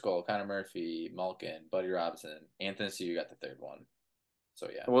 First goal, Connor Murphy, Malkin, Buddy Robinson, Anthony C. You got the third one. So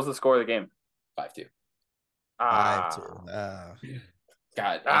yeah. What was the score of the game? 5-2. 5-2.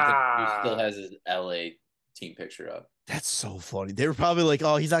 God, Anthony still has his LA team picture up. That's so funny. They were probably like,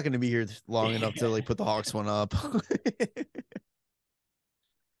 "Oh, he's not going to be here long enough to like put the Hawks one up."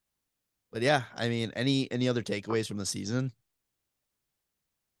 But yeah, I mean, any other takeaways from the season?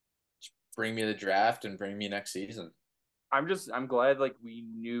 Bring me the draft and bring me next season. I'm glad like we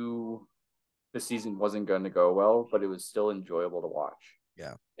knew the season wasn't going to go well, but it was still enjoyable to watch.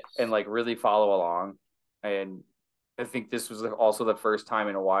 Yeah. And like really follow along. And I think this was also the first time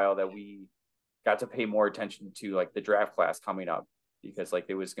in a while that we got to pay more attention to like the draft class coming up, because like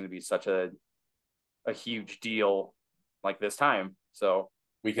it was going to be such a huge deal like this time. So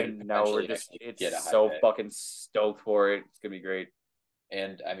now we're just so fucking stoked for it. It's gonna be great.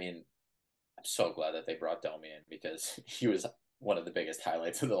 And I mean, I'm so glad that they brought Domi in, because he was one of the biggest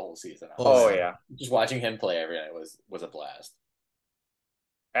highlights of the whole season. Oh yeah, just watching him play every night was a blast.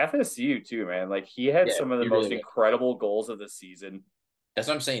 FSU too, man. Like he had some of the most incredible goals of the season. That's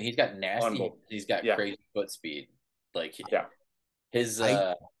what I'm saying. He's got nasty. He's got crazy foot speed. Like his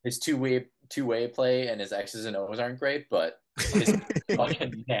two-way play and his X's and O's aren't great, but he's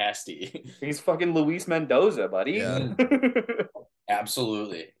fucking nasty. He's fucking Luis Mendoza, buddy. Yeah.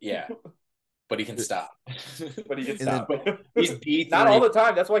 Absolutely, yeah. But he can stop. But he can stop. He's D3. Not all the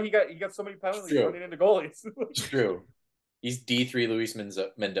time. That's why he got so many penalties running into goalies. It's true. He's D3 Luis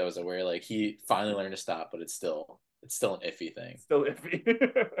Mendoza, where like he finally learned to stop, but it's still an iffy thing. Still iffy.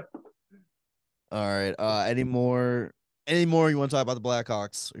 All right. Any more you want to talk about the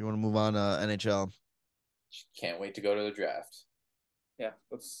Blackhawks, or you want to move on to NHL? Can't wait to go to the draft. Yeah,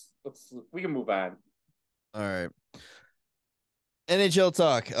 we can move on. All right. NHL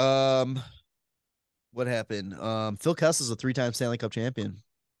talk. What happened? Phil Kessel's a 3-time Stanley Cup champion.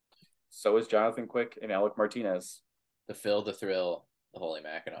 So is Jonathan Quick and Alec Martinez. The Thrill, the Holy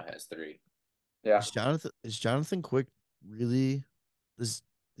Mackinac has 3. Yeah. Is Jonathan Quick really does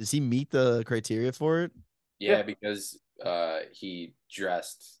he meet the criteria for it? Yeah, because he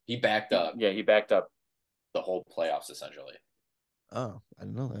backed up. Yeah, he backed up the whole playoffs essentially. Oh, I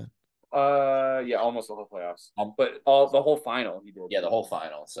didn't know that. Yeah, almost the whole playoffs. But the whole final he did. Yeah, the whole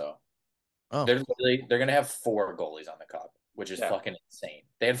final. So they're gonna have 4 goalies on the cup, which is fucking insane.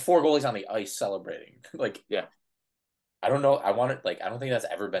 They had 4 goalies on the ice celebrating. Like, yeah. I don't know. I don't think that's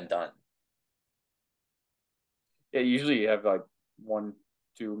ever been done. Yeah, usually you have like 1,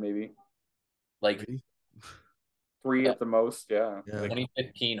 2, maybe. Like 3 at the most, yeah.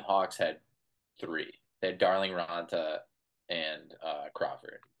 2015 Hawks had 3. They had Darling Ranta and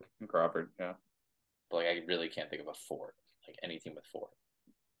Crawford. Yeah. But like, I really can't think of a 4. Like any team with 4.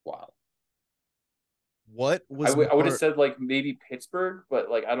 Wow. What was I would have said like maybe Pittsburgh, but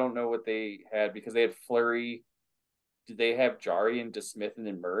like I don't know what they had, because they had Fleury. Did they have Jari and DeSmith and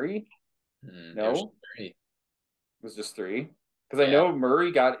then Murray? No, three. It was just 3. Because I know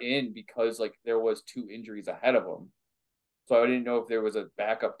Murray got in because like there was 2 injuries ahead of him, so I didn't know if there was a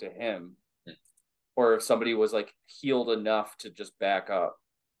backup to him, or if somebody was like healed enough to just back up.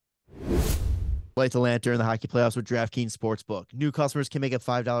 Light the lantern in the hockey playoffs with DraftKings Sportsbook. New customers can make a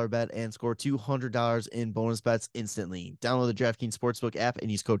 $5 bet and score $200 in bonus bets instantly. Download the DraftKings Sportsbook app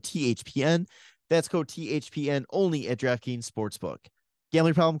and use code THPN. That's code THPN only at DraftKings Sportsbook.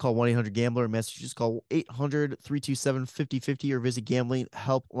 Gambling problem? Call 1-800-GAMBLER. Messages call 800-327-5050 or visit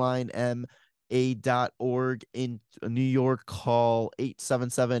gamblinghelplinema.org. In New York, call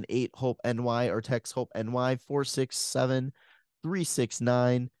 877-8-HOPE-NY or text HOPE-NY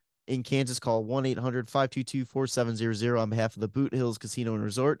 467-369. In Kansas, call 1-800-522-4700 on behalf of the Boot Hills Casino and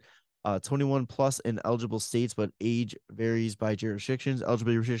Resort. 21 plus in eligible states, but age varies by jurisdictions.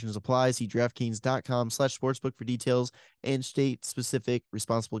 Eligibility restrictions apply. See DraftKings.com/sportsbook for details and state-specific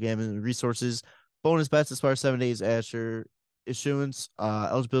responsible gambling resources. Bonus bets expire 7 days after issuance.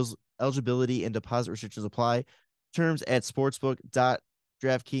 Eligibility and deposit restrictions apply. Terms at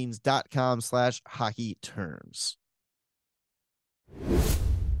sportsbook.draftkings.com/hockey terms.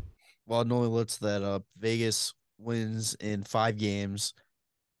 Well, no, let's that up. Vegas wins in 5 games.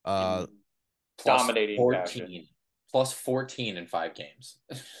 Dominating 14. fashion. Plus 14 in 5 games.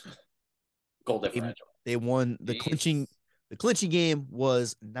 Goal differential. They won the clinching. The clinching game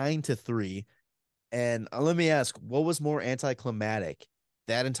was 9-3. And let me ask, what was more anticlimactic,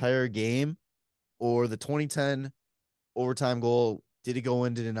 that entire game or the 2010 overtime goal? Did it go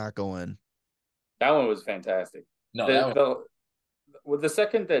in? Did it not go in? That one was fantastic. No, the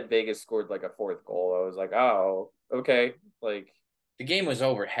second that Vegas scored like a 4th goal, I was like, oh, okay. Like the game was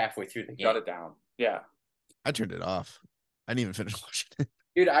over halfway through the game. Shut it down. Yeah. I turned it off. I didn't even finish watching it.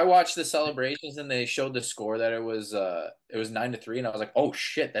 Dude, I watched the celebrations and they showed the score that it was 9-3, and I was like, oh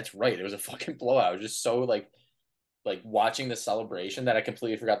shit, that's right. It was a fucking blowout. I was just so like watching the celebration that I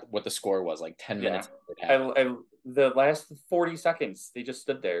completely forgot what the score was, like 10 minutes. The last 40 seconds, they just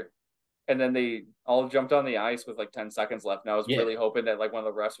stood there. And then they all jumped on the ice with like 10 seconds left. And I was really hoping that like one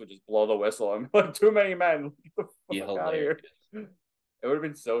of the refs would just blow the whistle. I'm like, too many men. Get the fuck out of here. It would have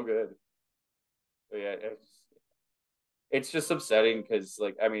been so good. But yeah, it's just upsetting because,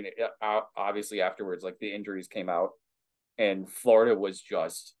 like, I mean, obviously afterwards, like the injuries came out and Florida was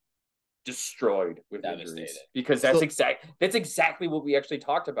just destroyed with injuries because that's exactly what we actually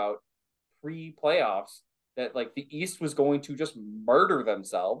talked about pre-playoffs, that like the East was going to just murder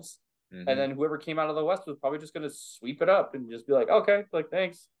themselves. Mm-hmm. And then whoever came out of the West was probably just going to sweep it up and just be like, okay, like,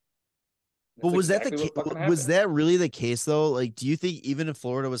 thanks. But was that the case? Was that really the case though? Like, do you think even if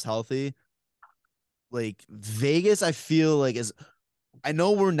Florida was healthy, like Vegas, I feel like I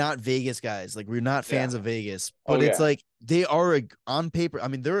know we're not Vegas guys, like we're not fans of Vegas, but it's like they are on paper. I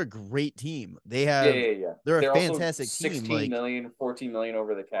mean, they're a great team. They have, they're a fantastic team. 16 million, 14 million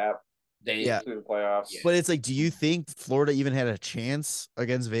over the cap. Through the playoffs. But it's like, do you think Florida even had a chance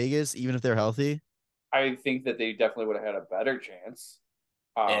against Vegas, even if they're healthy? I think that they definitely would have had a better chance.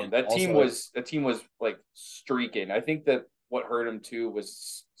 That team was like streaking. I think that what hurt them too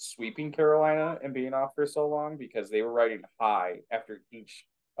was sweeping Carolina and being off for so long because they were riding high after each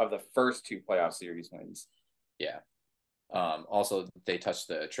of the first 2 playoff series wins. Yeah. Also, they touched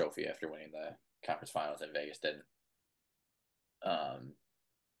the trophy after winning the conference finals, and Vegas didn't.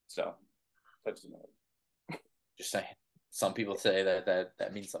 So. Just saying. Some people say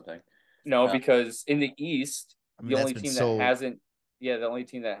that means something. No, because in the East, the only team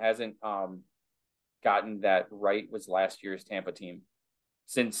that hasn't gotten that right was last year's Tampa team.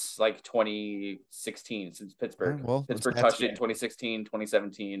 Since like 2016, since Pittsburgh. Pittsburgh touched it in 2016,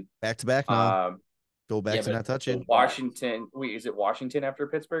 2017. Back to back now. Go back to not touching. Washington. Wait, is it Washington after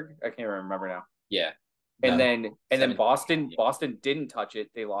Pittsburgh? I can't remember now. Yeah. And then Boston didn't touch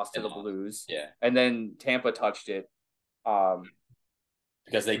it. They lost to the Blues. Yeah. And then Tampa touched it.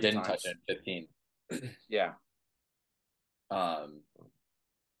 Because they didn't touch it in 15. Yeah.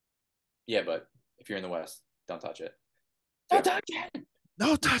 Yeah, but if you're in the West, don't touch it. Don't touch it.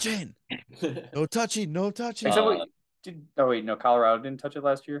 No touching. No touching. No touching. Colorado didn't touch it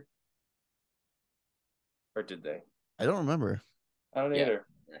last year? Or did they? I don't remember. I don't either.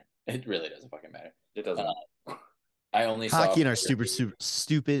 It really doesn't fucking matter. It doesn't. I only saw hockey and our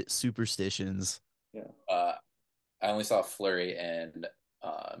stupid superstitions. Yeah. I only saw Fleury and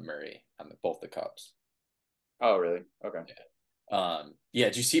Murray on both the cups. Oh, really? Okay. Yeah.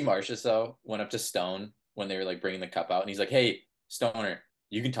 Did you see Marcius though? Went up to Stone when they were like bringing the cup out, and he's like, "Hey, Stoner,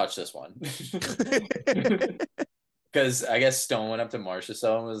 you can touch this one." Because I guess Stone went up to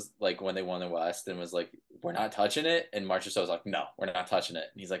Marchessault and was like, when they won the West, and was like, "We're not touching it." And Marchessault was like, "No, we're not touching it."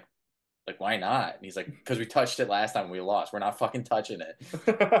 And he's like Like, why not? And he's like, because we touched it last time we lost. We're not fucking touching it.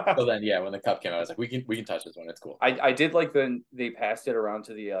 So then, yeah, when the cup came out, I was like, we can touch this one. It's cool. I did like they passed it around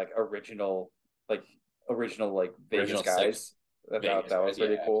to the original Vegas guys. That was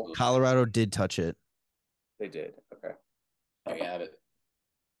pretty cool. Absolutely. Colorado did touch it. They did. Okay. There you have it.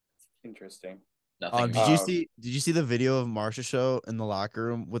 Interesting. Nothing. Did you see the video of Marsha show in the locker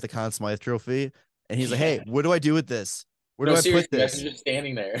room with the Conn Smythe trophy? And he's like, "Hey, what do I do with this? Where do I put this?" Just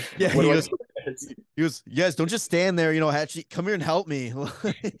standing there. Yeah, he goes, "Yes, don't just stand there. Actually, come here and help me."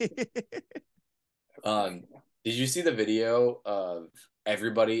 Did you see the video of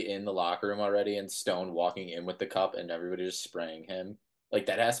everybody in the locker room already and Stone walking in with the cup and everybody just spraying him? Like,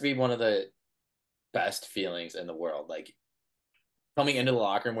 that has to be one of the best feelings in the world. Like, coming into the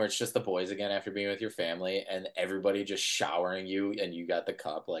locker room where it's just the boys again after being with your family and everybody just showering you and you got the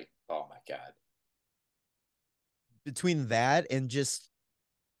cup. Like, oh my God. Between that and just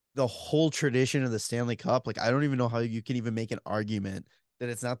the whole tradition of the Stanley Cup, like, I don't even know how you can even make an argument that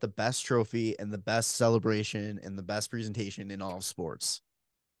it's not the best trophy and the best celebration and the best presentation in all of sports.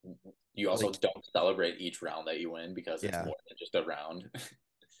 You also don't celebrate each round that you win because it's more than just a round.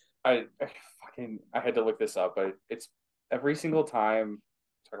 I had to look this up, but it's every single time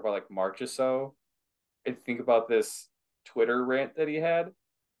talk about like March or so, I think about this Twitter rant that he had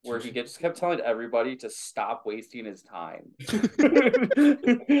where he just kept telling everybody to stop wasting his time. I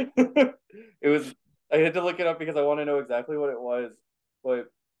had to look it up because I want to know exactly what it was, but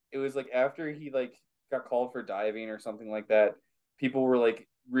it was like after he got called for diving or something like that, people were like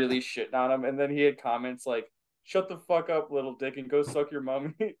really shitting on him, and then he had comments like, "Shut the fuck up, little dick, and go suck your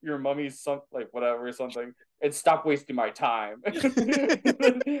mummy's whatever or something, and stop wasting my time."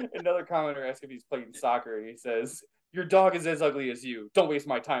 Another commenter asked if he's playing soccer, and he says, "Your dog is as ugly as you. Don't waste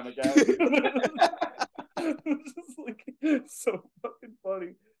my time again." It's just so fucking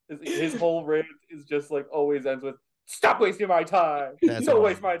funny. His whole rant is just always ends with, "Stop wasting my time. Don't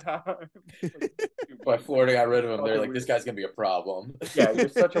waste my time." But Florida got rid of him. They're like, this guy's gonna be a problem. Yeah, you're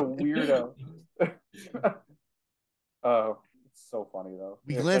such a weirdo. Oh, it's so funny though.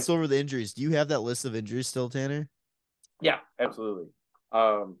 We glanced over the injuries. Do you have that list of injuries still, Tanner? Yeah, absolutely.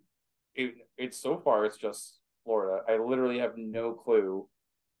 It's so far it's just Florida. I literally have no clue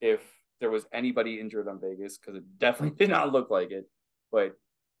if there was anybody injured on Vegas because it definitely did not look like it. But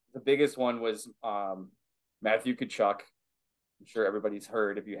the biggest one was Matthew Tkachuk. I'm sure everybody's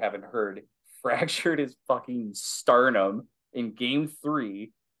heard. If you haven't heard, fractured his fucking sternum in Game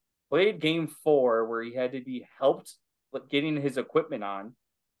 3. Played Game 4 where he had to be helped getting his equipment on,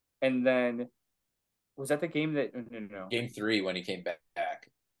 and then was that the game that no. Game 3 when he came back.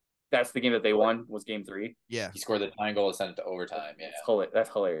 That's the game that they won. Was Game 3? Yeah, he scored the tying goal and sent it to overtime. Yeah, that's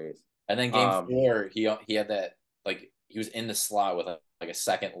hilarious. And then Game 4, he had that he was in the slot with a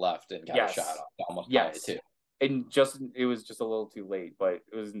second left and got a shot off. Almost tied it too. And it was just a little too late, but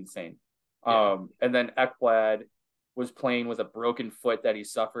it was insane. Yeah. And then Ekblad was playing with a broken foot that he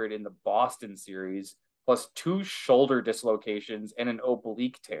suffered in the Boston series, plus 2 shoulder dislocations and an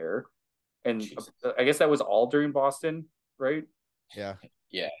oblique tear. And Jesus. I guess that was all during Boston, right? Yeah.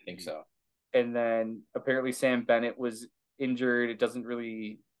 Yeah, I think so. And then apparently Sam Bennett was injured. It doesn't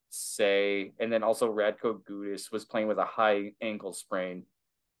really say. And then also Radko Gudas was playing with a high ankle sprain.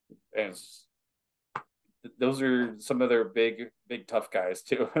 And those are some of their big tough guys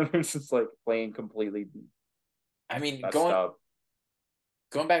too. It's just playing completely. I mean,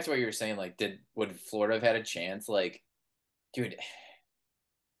 going back to what you were saying, would Florida have had a chance? Dude,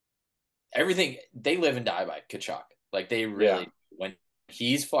 everything, they live and die by Tkachuk. They really, when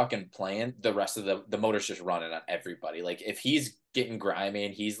he's fucking playing, the rest of the motor's just running on everybody. If he's getting grimy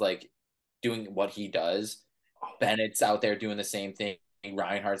and he's doing what he does, Bennett's out there doing the same thing.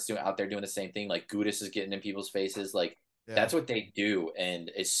 Reinhardt's out there doing the same thing. Gudas is getting in people's faces. That's what they do. And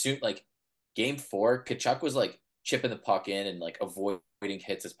as soon, Game 4, Tkachuk was chipping the puck in and avoiding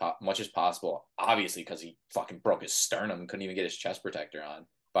hits as much as possible. Obviously, because he fucking broke his sternum, couldn't even get his chest protector on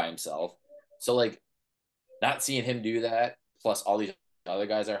by himself. So not seeing him do that, plus all these other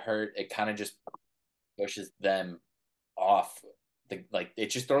guys are hurt, it kind of just pushes them off. It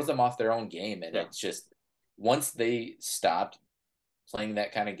just throws them off their own game, and it's just once they stopped playing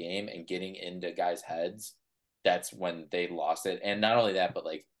that kind of game and getting into guys' heads, that's when they lost it. And not only that, but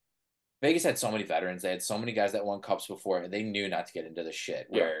Vegas had so many veterans. They had so many guys that won cups before, and they knew not to get into the shit.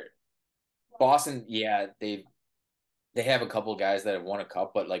 Where Boston, they have a couple guys that have won a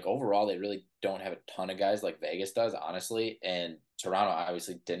cup, but overall, they really don't have a ton of guys like Vegas does, honestly. And Toronto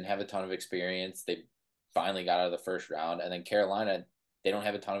obviously didn't have a ton of experience. They finally got out of the first round, and then Carolina, they don't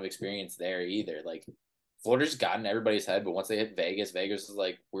have a ton of experience there either. Florida's gotten everybody's head, but once they hit Vegas, Vegas is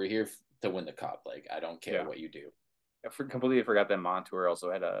we're here to win the cup. Like, I don't care what you do. I completely forgot that Montour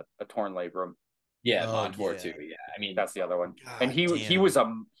also had a torn labrum. Yeah, Montour too. Yeah, I mean that's the other one. God and he was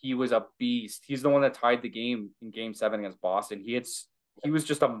a beast. He's the one that tied the game in Game 7 against Boston. He was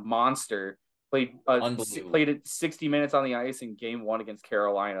just a monster. Played 60 minutes on the ice in Game 1 against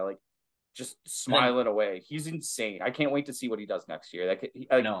Carolina. Like, just smiling away. He's insane. I can't wait to see what he does next year.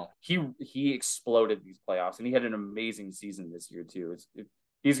 He exploded these playoffs, and he had an amazing season this year too.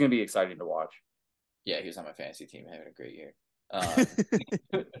 He's going to be exciting to watch. Yeah, he was on my fantasy team, having a great year.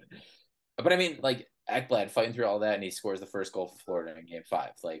 But I mean, like, Ekblad fighting through all that, and he scores the first goal for Florida in Game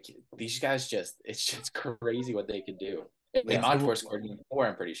 5. Like, these guys it's just crazy what they can do. And Montour scored in 4,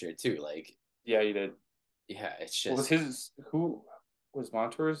 I'm pretty sure too. Like, yeah, he did. Yeah, it's just. Who was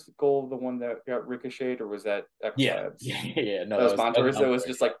Montour's goal the one that got ricocheted, or was that Ekblad's? Yeah. No, that was Montour's. That was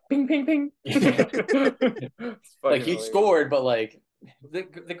just like ping, ping, ping. Like, he scored, but like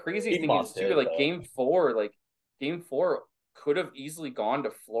the crazy thing is too, like Game 4 could have easily gone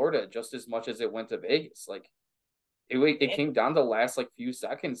to Florida just as much as it went to Vegas. Like, it came down to the last like few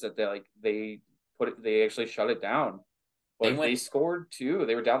seconds that they actually shut it down. But they scored 2.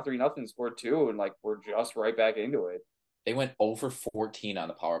 They were down 3-0, scored 2, and like we're just right back into it. They went over 14 on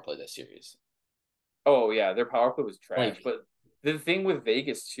the power play this series. Oh yeah, their power play was trash. But the thing with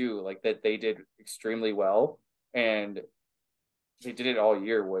Vegas too, like that they did extremely well, and they did it all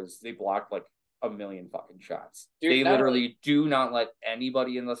year, was they blocked like a million fucking shots. Dude, they literally do not let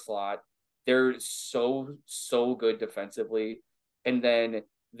anybody in the slot. They're so good defensively, and then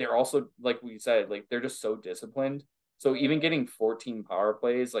they're also, like we said, like they're just so disciplined. So even getting 14 power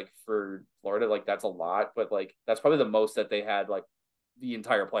plays, like for Florida, like that's a lot, but like that's probably the most that they had like the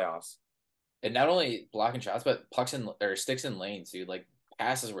entire playoffs. And not only blocking shots, but sticks in lanes, dude. Like,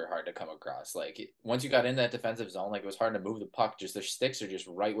 passes were hard to come across. Like, once you got in that defensive zone, like, it was hard to move the puck. Just their sticks are just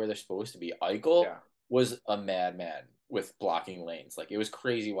right where they're supposed to be. Eichel was a madman with blocking lanes. Like, it was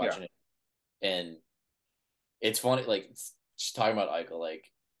crazy watching it. And it's funny, like, just talking about Eichel, like,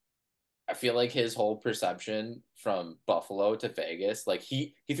 I feel like his whole perception from Buffalo to Vegas, like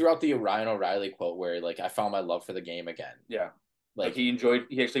he threw out the Ryan O'Reilly quote where, like, I found my love for the game again. Yeah. Like he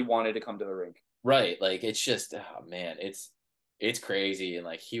actually wanted to come to the rink. Right. Like, it's just, oh man, it's crazy. And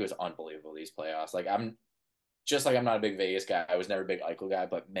like, he was unbelievable these playoffs. Like, I'm not a big Vegas guy. I was never a big Eichel guy,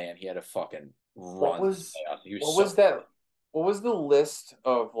 but man, he had a fucking run. What was the list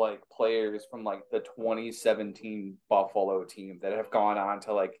of like players from like the 2017 Buffalo team that have gone on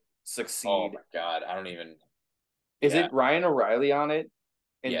to like succeed? Oh my God, I don't even. Is it Ryan O'Reilly on it?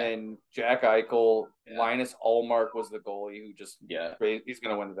 And then Jack Eichel, Linus Ullmark was the goalie who just he's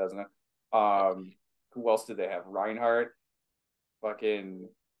gonna win the Vezina. Who else did they have? Reinhardt, fucking.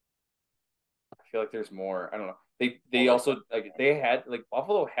 I feel like there's more. I don't know. They also like they had like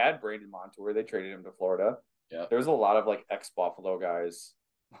Buffalo had Brandon Montour. They traded him to Florida. Yeah, there's a lot of like ex-Buffalo guys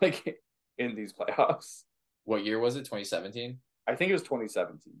like in these playoffs. What year was it? 2017. I think it was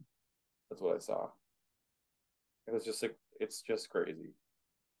 2017. That's what I saw. It was just like, it's just crazy.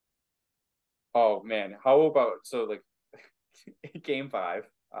 Oh man, how about Game 5,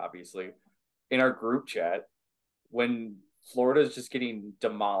 obviously, in our group chat, when Florida's just getting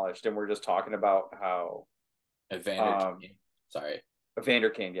demolished, and we're just talking about how Evander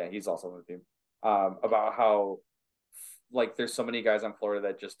Kane, yeah, he's also on the team. About how like there's so many guys on Florida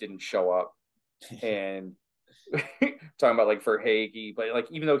that just didn't show up, and talking about like for Hagee, but like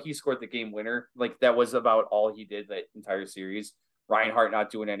even though he scored the game winner, like that was about all he did that entire series. Reinhardt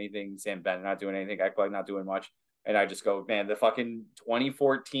not doing anything, Sam Bennett not doing anything, Ekblad not doing much. And I just go, man, the fucking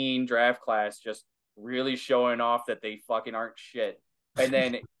 2014 draft class just really showing off that they fucking aren't shit. And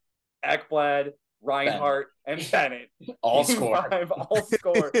then Ekblad, Reinhardt, and Bennett all score. All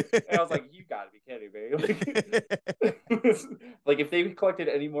score. And I was like, you gotta be kidding me. Like if they collected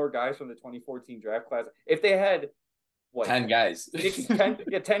any more guys from the 2014 draft class, if they had 10 guys.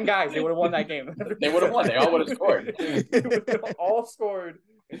 10 guys, they would have won that game. They would have won. They all would have scored. They would have all scored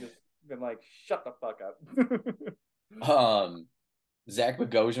and just been like, shut the fuck up. Zach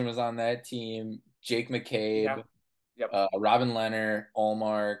Bogosian was on that team. Jake McCabe. Yep. Robin Leonard,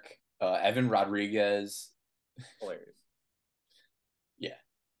 Ullmark, Evan Rodriguez. Hilarious. Yeah.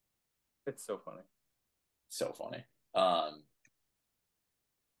 It's so funny. So funny.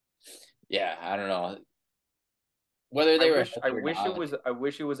 Yeah, I don't know. Whether they I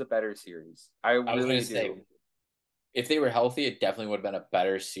wish it was a better series. I really do. Say, if they were healthy, it definitely would have been a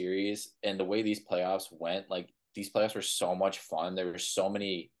better series. And the way these playoffs went, like these playoffs were so much fun. There were so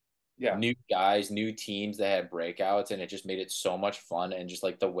many new guys, new teams that had breakouts, and it just made it so much fun. And just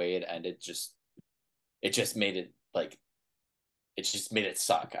like the way it ended, it just made it like it just made it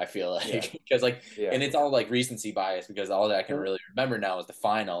suck. I feel like because and it's all like recency bias because all that I can really remember now is the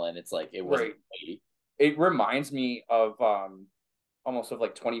final, and it's like it wasn't great. It reminds me of almost of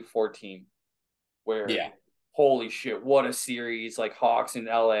like 2014, where holy shit, what a series! Like Hawks in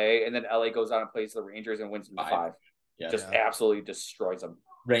LA, and then LA goes out and plays the Rangers and wins 5. Just absolutely destroys them.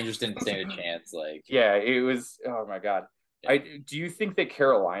 Rangers didn't stand a chance. Like it was. Oh my god. Do you think that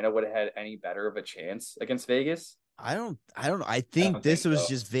Carolina would have had any better of a chance against Vegas? I don't know. I think this was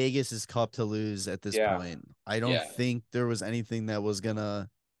just Vegas's cup to lose at this point. I don't think there was anything that was gonna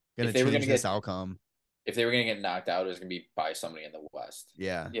change this outcome. If they were gonna get knocked out, it was gonna be by somebody in the West.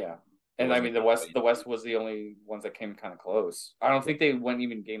 Yeah. And I mean the West was the only ones that came kind of close. I don't think they went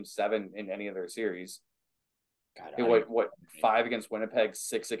even game 7 in any of their series. God, what 5 against Winnipeg,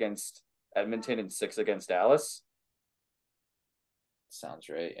 6 against Edmonton, and 6 against Dallas? Sounds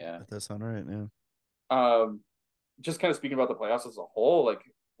right, yeah. That does sound right, yeah. Just kind of speaking about the playoffs as a whole, like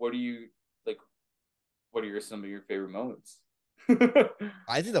what are some of your favorite moments?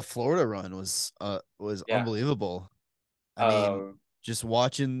 I think the Florida run was unbelievable. I mean, just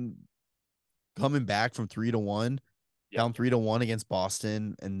watching coming back from 3-1, down 3-1 against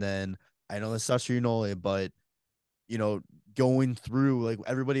Boston, and then I know that's such but going through, like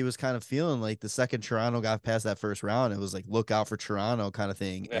everybody was kind of feeling like the second Toronto got past that first round, it was like look out for Toronto kind of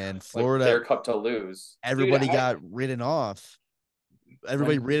thing. And Florida, like their cup to lose. Everybody got ridden off.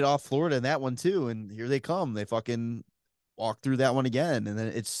 Everybody rid off Florida in that one too, and here they come. They fucking walk through that one again, and then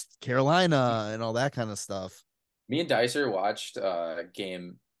it's Carolina and all that kind of stuff. Me and Dicer watched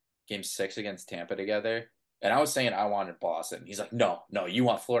game 6 against Tampa together. And I was saying I wanted Boston. He's like, no, you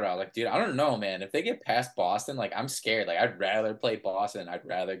want Florida. I was like, dude, I don't know, man. If they get past Boston, like, I'm scared. Like, I'd rather play Boston. I'd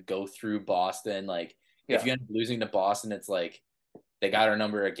rather go through Boston. Like, if you end up losing to Boston, it's like they got our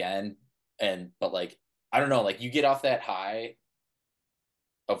number again. But like, I don't know. Like, you get off that high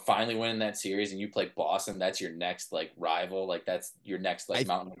of finally winning that series and you play Boston, that's your next, like, rival. Like, that's your next, like,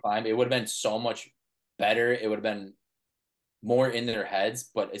 mountain to climb. It would have been so much better. It would have been more in their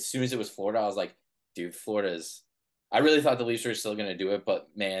heads. But as soon as it was Florida, I was like, dude, I really thought the Leafs were still going to do it, but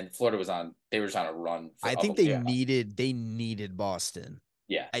man, Florida was on a run. I think they needed Boston.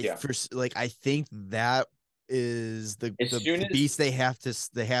 Yeah. I think that is the beast they have to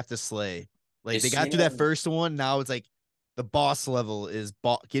slay. Like they got through that first one. Now it's like the boss level is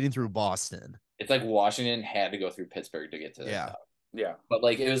getting through Boston. It's like Washington had to go through Pittsburgh to get to the top. Yeah. But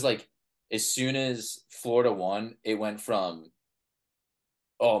like, it was like, as soon as Florida won, it went from,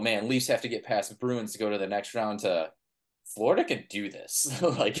 oh man, Leafs have to get past the Bruins to go to the next round to Florida can do this.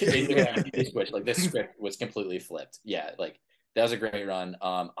 Like switch. Like this script was completely flipped. Yeah, like that was a great run.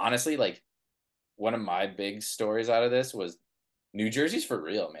 Honestly, like one of my big stories out of this was New Jersey's for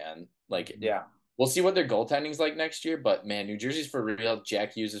real, man. Like, we'll see what their goaltending's like next year, but man, New Jersey's for real.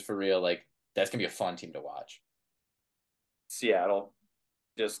 Jack Hughes is for real. Like that's gonna be a fun team to watch. Seattle,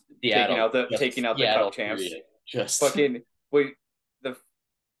 taking out the Cup champs. Just fucking wait.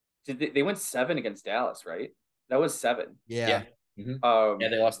 They went 7 against Dallas, right? That was 7. Yeah. Mm-hmm.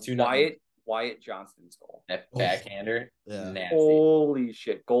 They lost 2-0. Wyatt Johnston's goal. That backhander. Yeah. Holy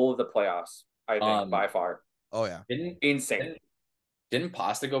shit. Goal of the playoffs, I think, by far. Oh, yeah. Insane. Didn't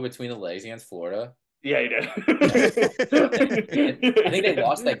Pasta go between the legs against Florida? Yeah, he did. I think they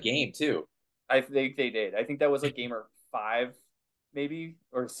lost that game, too. I think they did. I think that was like game 5, maybe,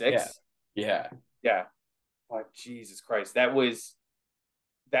 or 6. Yeah. Oh, Jesus Christ. That was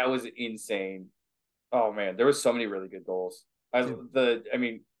insane. Oh man, there was so many really good goals.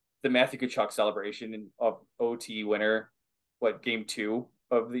 The Matthew Tkachuk celebration of OT winner, game 2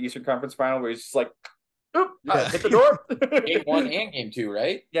 of the Eastern Conference Final, where he's just like, hit the door. Game 1 and game 2,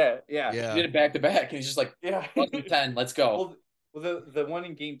 right? Yeah. He did it back to back, and he's just like, 10, let's go. Well, the one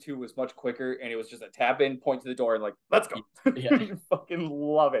in game 2 was much quicker, and it was just a tap in, point to the door, and like, let's go. Yeah, you fucking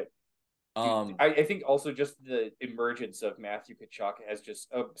love it. I think also just the emergence of Matthew Tkachuk as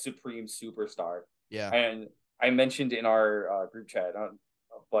just a supreme superstar. Yeah. And I mentioned in our group chat,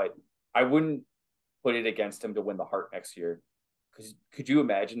 but I wouldn't put it against him to win the Hart next year. Because could you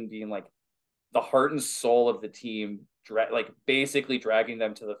imagine being like the heart and soul of the team, basically dragging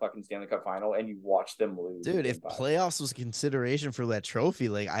them to the fucking Stanley Cup final, and you watch them lose? Dude, if playoffs was a consideration for that trophy,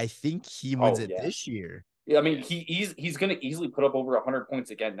 like I think he wins it this year. Yeah, I mean, he's going to easily put up over 100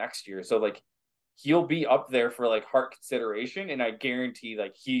 points again next year. So like he'll be up there for like Hart consideration, and I guarantee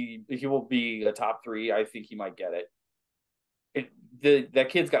like he will be a top 3. I think he might get it. That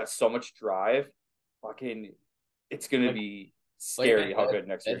kid's got so much drive. Fucking, it's going to be scary how good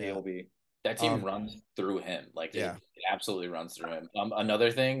next year he'll be. That team runs through him. Like it absolutely runs through him.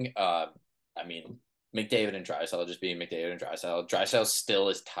 Another thing, I mean, McDavid and Draisaitl just being McDavid and Draisaitl. Draisaitl still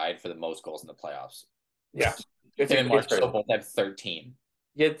is tied for the most goals in the playoffs. Yeah. Him and Marchessault both have 13.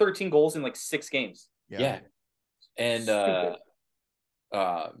 He had 13 goals in like 6 games. Yeah. And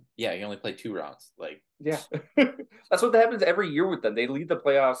he only played 2 rounds. Like, yeah. That's what happens every year with them. They lead the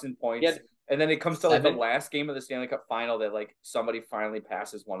playoffs in points, and then it comes to like the last game of the Stanley Cup final that like somebody finally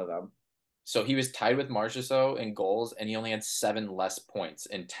passes one of them. So he was tied with Marchessault in goals, and he only had 7 less points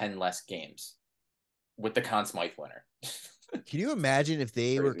in 10 less games with the Conn Smythe winner. Can you imagine if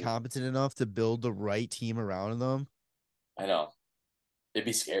they were competent enough to build the right team around them? I know. It'd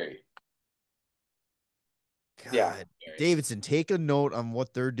be scary. God, yeah. Davidson, take a note on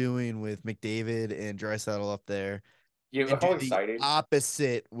what they're doing with McDavid and Draisaitl up there. Yeah, how excited!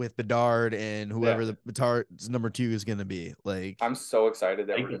 Opposite with Bedard and whoever the Bedard's number 2 is going to be. Like, I'm so excited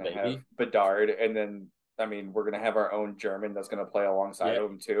that we're going to have Bedard, and then we're going to have our own German that's going to play alongside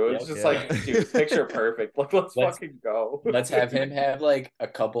him too. It's just like, dude, picture perfect. Like, let's fucking go. Let's have him have like a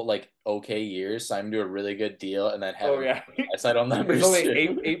couple like okay years, sign him to a really good deal, and then have side on numbers. Only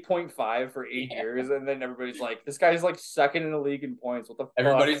 8.5 for 8 years, and then everybody's like, this guy's like second in the league in points. What the fuck?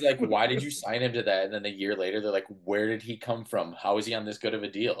 Everybody's like, why did you sign him to that? And then a year later, they're like, where did he come from? How is he on this good of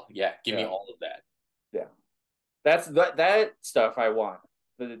a deal? Yeah, give me all of that. Yeah, that's that stuff I want.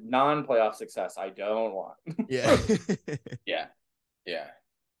 The non-playoff success I don't want. Yeah. Yeah.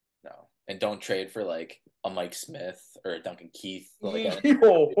 No. And don't trade for like a Mike Smith or a Duncan Keith.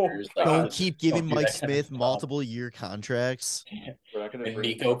 Don't keep giving Mike Smith multiple year contracts. We're not gonna bring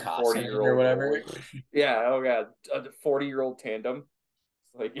Nico Koskinen or whatever. Yeah, oh god. A 40-year-old tandem.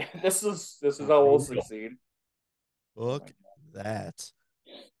 Like, this is how we'll succeed. Look that.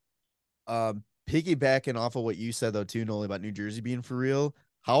 Piggybacking off of what you said though too, Nolan, about New Jersey being for real.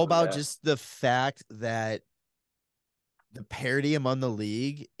 How about just the fact that the parity among the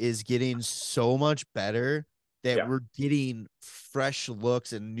league is getting so much better that we're getting fresh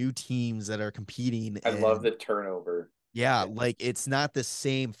looks and new teams that are competing. I love the turnover. Yeah, like it's not the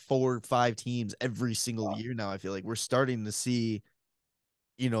same 4 or 5 teams every single year now. I feel like we're starting to see,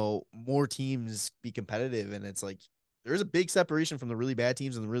 more teams be competitive, and it's like there's a big separation from the really bad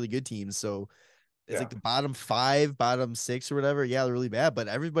teams and the really good teams. So it's like the bottom 5, bottom 6 or whatever. Yeah, they're really bad, but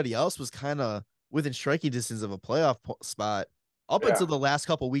everybody else was kind of within striking distance of a playoff spot up until the last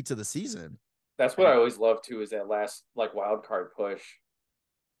couple weeks of the season. That's what I always love too, is that last like wild card push.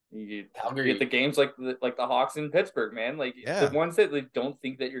 You get the games like the Hawks in Pittsburgh, man. Like the ones that like, don't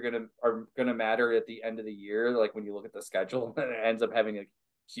think that are gonna matter at the end of the year. Like when you look at the schedule, it ends up having like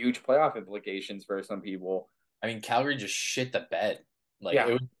huge playoff implications for some people. I mean, Calgary just shit the bed. Like it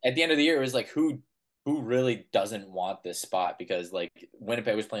was, at the end of the year, it was like who really doesn't want this spot, because like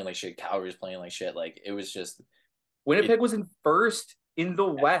Winnipeg was playing like shit, Calgary was playing like shit. Like it was just Winnipeg was in first in the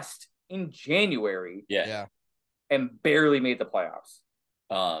West in January. Yeah. And barely made the playoffs.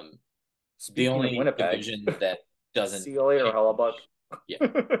 The only Winnipeg division that doesn't see you later, Hellebuck. Yeah.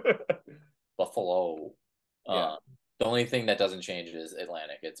 Buffalo. The only thing that doesn't change is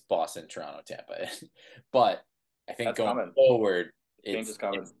Atlantic. It's Boston, Toronto, Tampa. But I think going forward, it's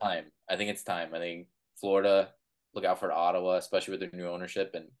time. I think it's time. I think Florida, look out for Ottawa, especially with their new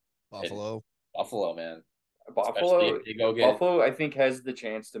ownership, and Buffalo, man. Buffalo, I think, has the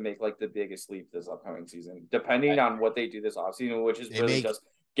chance to make like the biggest leap this upcoming season, depending on what they do this offseason, which is just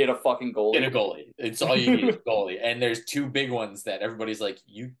get a fucking goalie. Get a goalie. It's all you need is a goalie. And there's 2 big ones that everybody's like,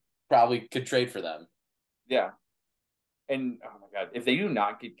 you probably could trade for them. Yeah. And oh my god, if they do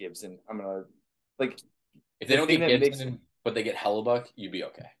not get Gibson, I'm gonna if they don't get Gibson, but they get Hellebuck, you'd be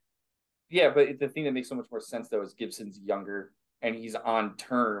okay. Yeah, but the thing that makes so much more sense though is Gibson's younger and he's on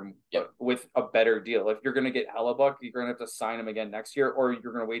term with a better deal. If you're gonna get Hellebuck, you're gonna have to sign him again next year, or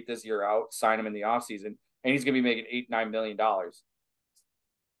you're gonna wait this year out, sign him in the offseason, and he's gonna be making $8-9 million.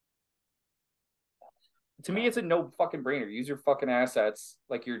 To me, it's a no fucking brainer. Use your fucking assets,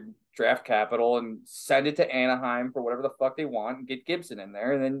 like your draft capital, and send it to Anaheim for whatever the fuck they want, and get Gibson in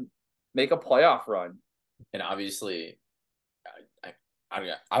there, and then make a playoff run. And obviously,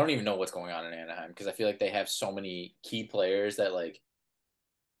 I don't even know what's going on in Anaheim, because I feel like they have so many key players that like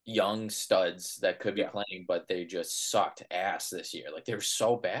young studs that could be playing, but they just sucked ass this year. Like they were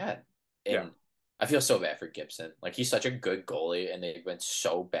so bad, and I feel so bad for Gibson. Like he's such a good goalie, and they've been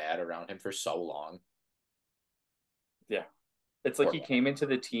so bad around him for so long. Yeah. It's like he came into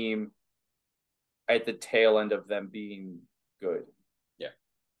the team at the tail end of them being good. Yeah.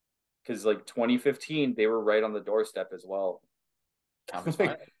 Because like 2015, they were right on the doorstep as well.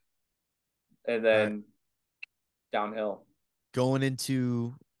 And then downhill. Going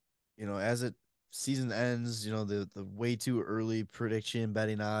into, as it season ends, the way too early prediction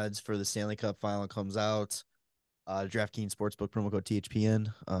betting odds for the Stanley Cup final comes out. DraftKings Sportsbook promo code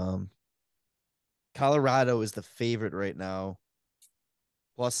THPN. Colorado is the favorite right now,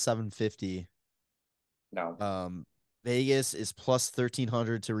 plus 750. No. Vegas is plus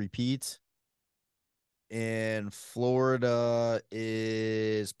 1,300 to repeat. And Florida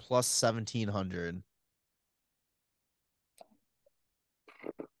is plus 1,700.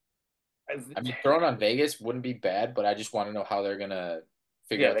 I mean, throwing on Vegas wouldn't be bad, but I just want to know how they're gonna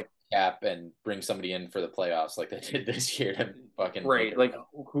figure out the cap and bring somebody in for the playoffs like they did this year to fucking right. Like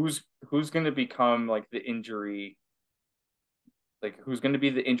who's gonna become like the injury, like who's gonna be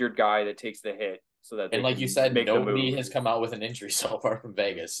the injured guy that takes the hit so that and like you said, nobody has come out with an injury so far from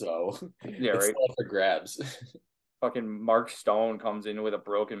Vegas, so yeah, it's right. all for grabs. Fucking Mark Stone comes in with a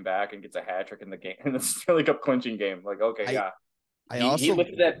broken back and gets a hat trick in the game in the Stanley Cup clinching game. Like, okay, he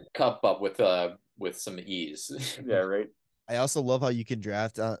lifted that cup up with some ease. Yeah, right. I also love how you can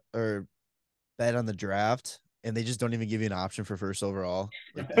draft or bet on the draft, and they just don't even give you an option for first overall.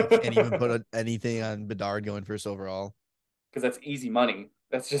 Like you can't even put anything on Bedard going first overall because that's easy money.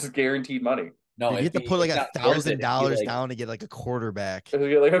 That's just guaranteed money. No, you have to put like $1,000 down to get like a quarterback.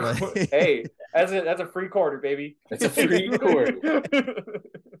 Hey, that's a free quarter, baby. It's a free quarter.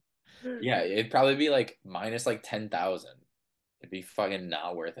 Yeah, it'd probably be like minus like 10,000. It'd be fucking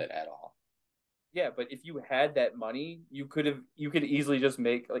not worth it at all. Yeah, but if you had that money, you could easily just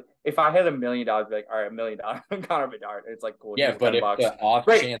make like if I had $1 million, I'd be like, all right, $1 million on Connor Bedard. It's like cool. Yeah, but if the off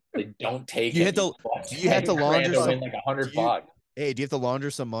chance they don't take you it, you have to launder some, win like $100. Hey, do you have to launder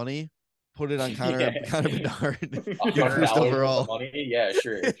some money? Put it on Connor Bedard. $100 overall. Money? Yeah,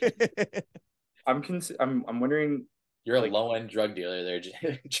 sure. I'm wondering. You're a low end drug dealer there,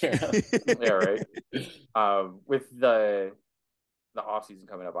 Jeremy. Yeah, right. With the off season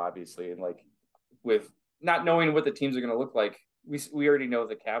coming up, obviously, and like with not knowing what the teams are going to look like, we already know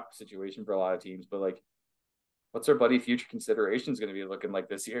the cap situation for a lot of teams, but like, what's our buddy future considerations going to be looking like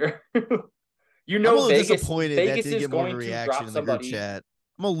this year? I'm a little disappointed Vegas that didn't get more of a reaction in the group chat.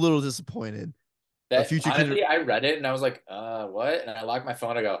 I'm a little disappointed. Honestly, I read it and I was like, what? And I locked my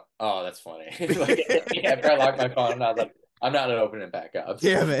phone. I go, oh, that's funny. Like, after I locked my phone, I was like, I'm not opening it back up.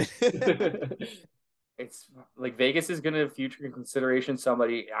 Damn it. It's like Vegas is going to future consideration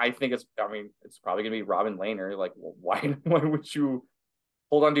somebody. I think it's probably going to be Robin Lehner. Like, well, why would you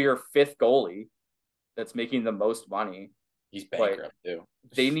hold on to your fifth goalie that's making the most money? He's bankrupt too.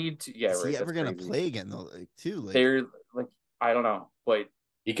 They need to. Yeah, is he ever going to play again though? Like, they're like, I don't know, but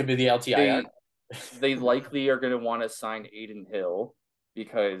he could be the LTIR. They likely are going to want to sign Aiden Hill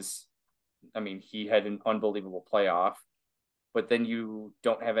because, he had an unbelievable playoff, but then you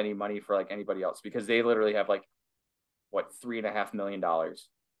don't have any money for like anybody else because they literally have like, what, $3.5 million.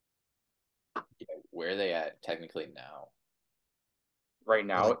 Yeah, where are they at technically now? Right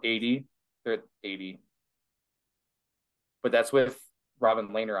now, 80. They're at 80. But that's with Robin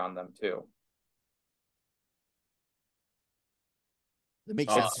Lehner on them too. It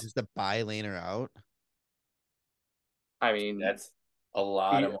makes sense just to buy Lehner out. That's a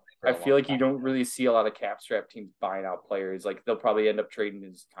lot of money. I feel like you don't really see a lot of cap strap teams buying out players. Like they'll probably end up trading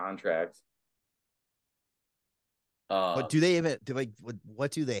his contract. But do they even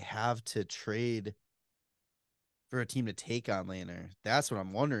what do they have to trade for a team to take on Lehner? That's what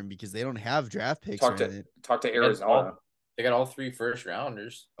I'm wondering because they don't have draft picks. Talk to Arizona. They got all 3 first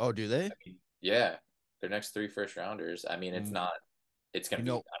rounders. Oh, do they? Yeah, their next 3 first rounders. It's not. It's gonna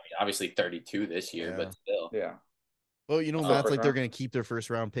be. Obviously 32 this year, but still. Yeah. Well, that's like they're gonna keep their first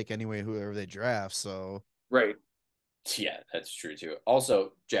round pick anyway, whoever they draft. So. Right. Yeah, that's true too.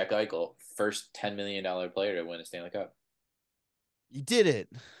 Also, Jack Eichel, first $10 million player to win a Stanley Cup. You did it.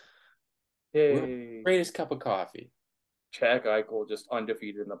 Yay. Greatest cup of coffee. Jack Eichel just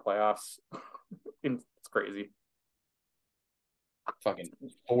undefeated in the playoffs. It's crazy. Fucking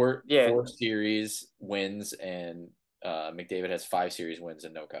four series wins, and McDavid has 5 series wins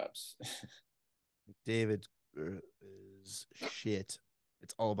and no cups. McDavid is shit.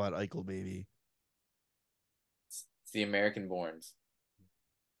 It's all about Eichel, baby. It's the American borns.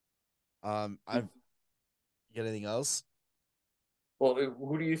 You got anything else? Well,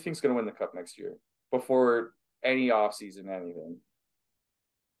 who do you think's going to win the cup next year? Before any offseason, anything?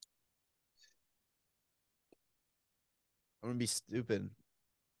 I'm going to be stupid.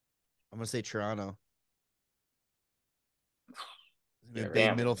 I'm going to say Toronto. Yeah,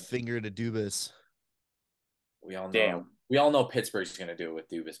 big middle finger to Dubas. We all know. We all know Pittsburgh's going to do it with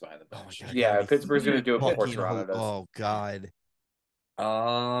Dubas behind the bench. God, yeah, Pittsburgh's going to do it before Toronto does. Oh God.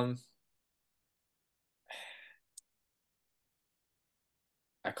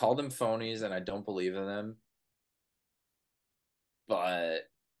 I I call them phonies and I don't believe in them. But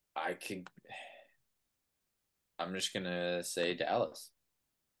I'm just gonna say Dallas.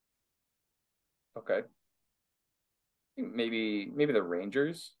 Okay. Maybe the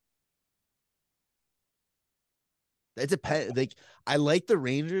Rangers. It depends. Like, I like the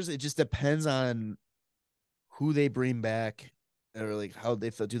Rangers. It just depends on who they bring back, or like how they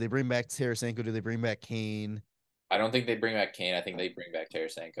do. They bring back Tarasenko? Do they bring back Kane? I don't think they bring back Kane. I think they bring back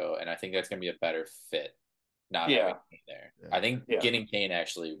Tarasenko, and I think that's gonna be a better fit. Not having Kane there. Yeah. I think getting Kane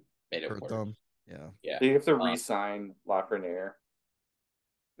actually made it work. Them. Yeah. Yeah. They have to re-sign Lafreniere.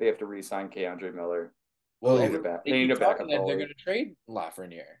 They have to re-sign K'Andre Miller. Well, they need a backup goalie. They're going to trade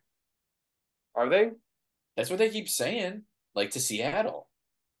Lafreniere. Are they? That's what they keep saying. Like to Seattle.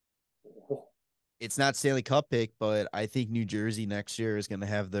 It's not Stanley Cup pick, but I think New Jersey next year is going to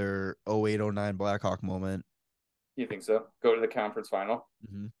have their 08-09 Blackhawk moment. You think so? Go to the conference final.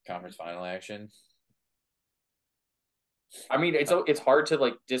 Mm-hmm. Conference final action. I mean, it's hard to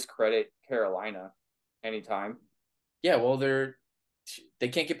like discredit Carolina anytime. Yeah, well, they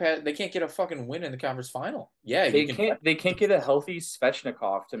can't get a fucking win in the conference final. Yeah, they can't get a healthy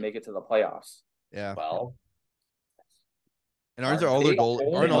Svechnikov to make it to the playoffs. Yeah. Well, and aren't all their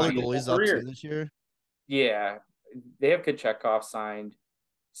goalies up too this year? Yeah, they have Kochetkov signed,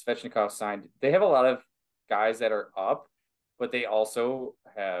 Svechnikov signed. They have a lot of guys that are up, but they also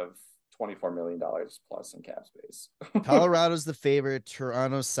have $24 million plus in cap space. Colorado's the favorite,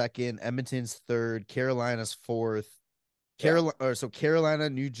 Toronto's second, Edmonton's third, Carolina's fourth.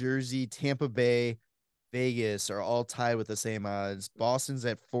 Carolina, New Jersey, Tampa Bay, Vegas are all tied with the same odds. Boston's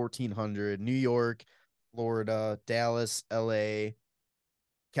at 1,400. New York, Florida, Dallas, LA,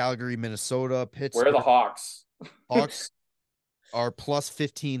 Calgary, Minnesota, Pittsburgh. Where are the Hawks? Hawks are plus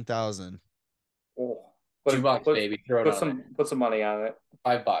 15,000. Oh, $2, baby. Put some money on it.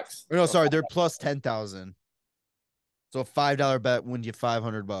 $5. No, sorry, they're plus 10,000. So a $5 bet wins you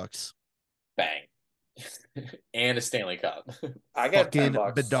 $500. Bang. And a Stanley Cup. I got fucking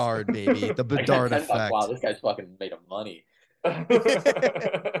 $10. Bedard, baby. The Bedard effect. Wow, this guy's fucking made of money.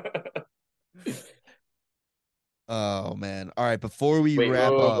 Oh man. All right, before we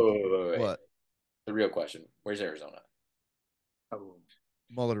wrap up, what? The real question. Where's Arizona? Oh.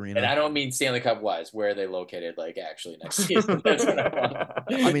 Mullet Arena. And I don't mean Stanley Cup wise. Where are they located? Like actually next season. That's what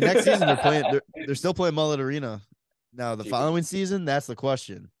I mean, next season they're still playing Mullet Arena. Now the following season, that's the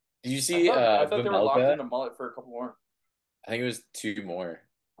question. Did you see? I thought they were locked into Mullet for a couple more. I think it was 2 more.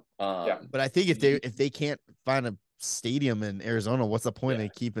 Yeah, but I think if they can't find a stadium in Arizona, what's the point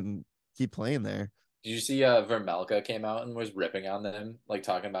of keep playing there? Did you see Vermelka came out and was ripping on them, like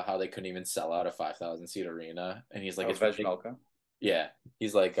talking about how they couldn't even sell out a 5,000 seat arena, and he's like, "It's Vermelka." Yeah,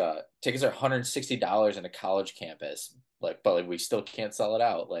 he's like, tickets are $160 in a college campus, like, but like we still can't sell it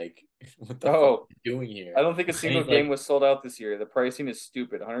out. Like, what the fuck are you doing here? I don't think a single game was sold out this year. The pricing is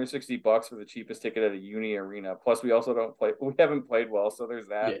stupid. $160 for the cheapest ticket at a uni arena. Plus, we also don't play. We haven't played well, so there's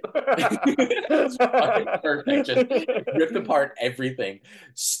that. Yeah. That's fucking perfect. Just ripped apart everything.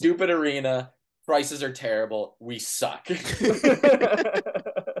 Stupid arena. Prices are terrible. We suck. He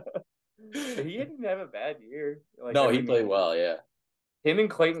didn't have a bad year. He played well. Yeah. Him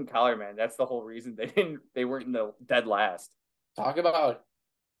and Clayton Keller, man, that's the whole reason they weren't in the dead last. Talk about,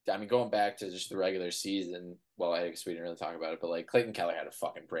 I mean, going back to just the regular season. Well, I guess we didn't really talk about it, but like Clayton Keller had a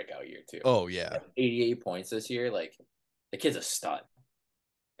fucking breakout year too. Oh yeah, 88 points this year. Like the kid's a stud.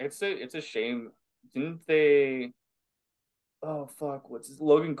 It's a shame. Didn't they? Oh fuck! What's his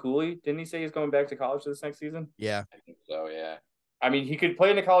Logan Cooley? Didn't he say he's going back to college this next season? Yeah, I think so. Yeah. I mean, he could play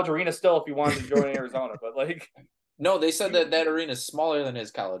in the college arena still if he wanted to join Arizona, but like. No, they said that arena is smaller than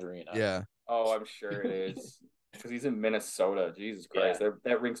his college arena. Yeah. Oh, I'm sure it is. Because he's in Minnesota. Jesus Christ. Yeah.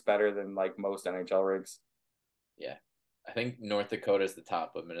 That rink's better than like most NHL rinks. Yeah. I think North Dakota is the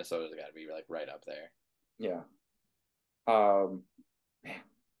top, but Minnesota's got to be like right up there. Yeah. Man,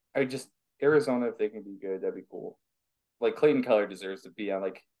 Arizona, if they can be good, that'd be cool. Like Clayton Keller deserves to be on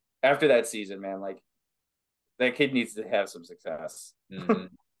like after that season, man. Like that kid needs to have some success. Mm-hmm.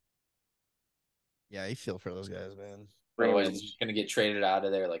 Yeah, I feel for those guys, man. Otherwise, he's just gonna get traded out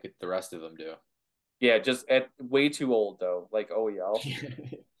of there like the rest of them do. Yeah, just at way too old though. Like OEL,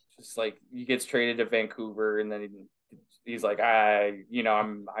 just like he gets traded to Vancouver, and then he's like,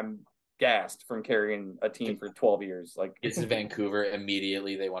 I'm gassed from carrying a team for 12 years. Like gets to Vancouver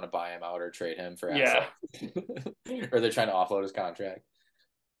immediately, they want to buy him out or trade him for assets. Or they're trying to offload his contract.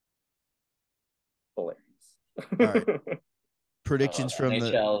 Hilarious. All right. Predictions from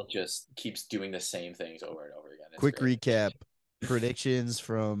NHL just keeps doing the same things over and over again. It's quick great. recap. Predictions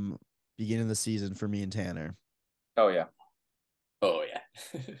from beginning of the season for me and Tanner. Oh yeah.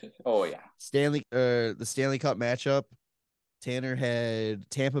 Oh yeah. The Stanley Cup matchup. Tanner had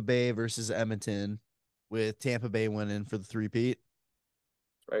Tampa Bay versus Edmonton, with Tampa Bay winning for the three-peat.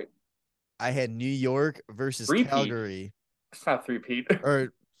 Right. I had New York versus Three-peat. Calgary. It's not three-peat.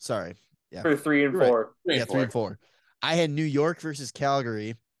 Or sorry, yeah, For 3 and you're 4. Right. 3 and 4. I had New York versus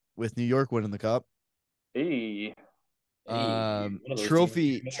Calgary, with New York winning the cup. Hey.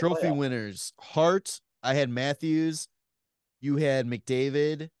 Trophy winners. Hart. I had Matthews. You had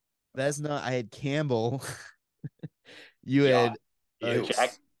McDavid. Vezina. I had Campbell. You had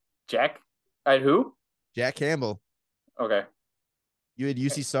Jack. I had who? Jack Campbell. Okay. You had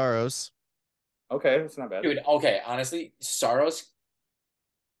UC Saros. Okay, that's not bad. Dude, okay, honestly, Saros,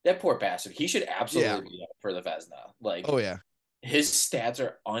 that poor bastard, he should absolutely be up for the Vezina. Like, oh yeah, his stats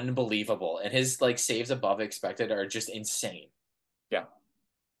are unbelievable, and his like saves above expected are just insane. Yeah,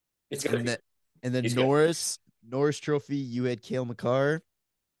 it's good. And then Norris Trophy. You had Cale Makar,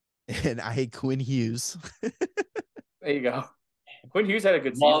 and I had Quinn Hughes. There you go. Quinn Hughes had a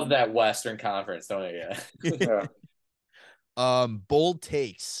good season. Love that Western Conference, don't you? Yeah. Bold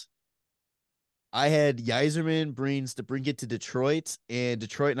takes. I had Yzerman brings to bring it to Detroit, and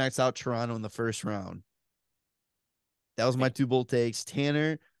Detroit knocks out Toronto in the first round. That was my 2 bold takes.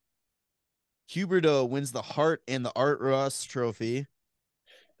 Tanner, Huberdeau wins the Hart and the Art Ross Trophy.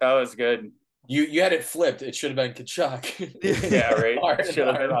 That was good. You had it flipped. It should have been Kachuk. Yeah, right. Should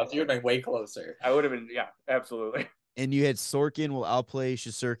have been. You would have been way closer. I would have been. Yeah, absolutely. And you had Sorkin will outplay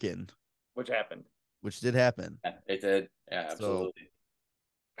Shesterkin. Which happened. Which did happen. Yeah, it did. Yeah, absolutely.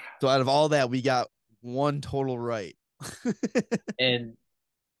 So out of all that, we got 1 total right. And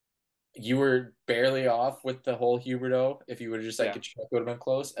you were barely off with the whole Huberdeau. If you would have just like Kachuk would have been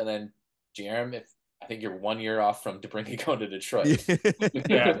close. And then Jerem, I think you're 1 year off from DeBrincat going to Detroit.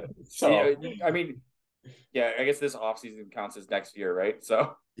 Yeah. So I mean, yeah, I guess this offseason counts as next year, right?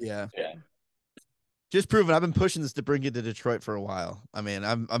 So yeah. Yeah. Just proving I've been pushing this to bring it to Detroit for a while. I mean,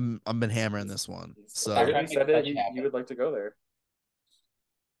 I've been hammering this one. So you said that you would like to go there.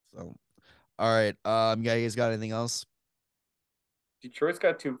 So all right. You guys got anything else? Detroit's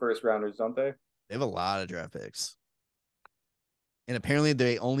got 2 first rounders, don't they? They have a lot of draft picks. And apparently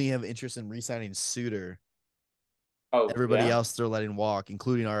they only have interest in re-signing Suter. Oh, everybody else they're letting walk,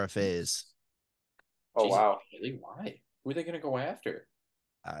 including RFAs. Oh, wow. Really? Why? Who are they going to go after?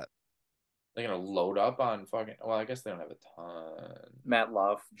 They're going to load up on fucking... Well, I guess they don't have a ton. Matt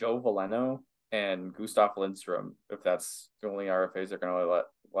Love, Joe Veleno, and Gustav Lindstrom, if that's the only RFAs they're going to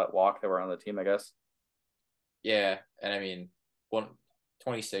let walk that were on the team, I guess. Yeah, and I mean,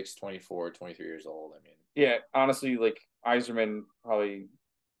 26, 24, 23 years old, I mean... Yeah, honestly, like, Yzerman probably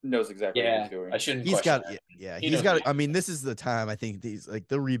knows exactly what he's doing. I shouldn't He's got that. He's got I mean, this is the time I think these like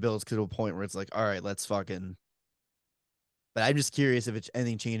the rebuilds to a point where it's like, all right, let's fucking. But I'm just curious if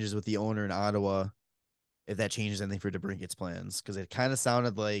anything changes with the owner in Ottawa, if that changes anything for DeBrincat's plans, because it kind of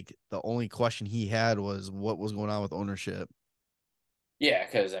sounded like the only question he had was what was going on with ownership. Yeah,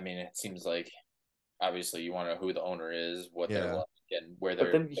 because I mean, it seems like obviously you want to know who the owner is, what they're like, and where they're.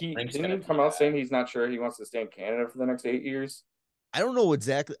 But then didn't he come out saying he's not sure he wants to stay in Canada for the next 8 years? I don't know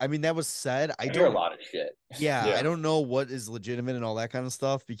exactly. I mean, that was said. I hear a lot of shit. Yeah, I don't know what is legitimate and all that kind of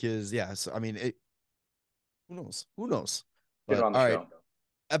stuff because so I mean, who knows? Who knows? But, all right,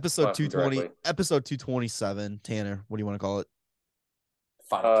 episode 220, episode 227. Tanner, what do you want to call it?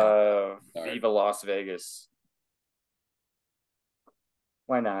 Viva Las Vegas.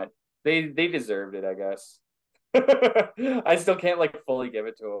 Why not? They deserved it, I guess. I still can't like fully give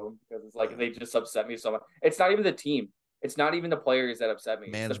it to them because it's like they just upset me so much. It's not even the team. It's not even the players that upset me.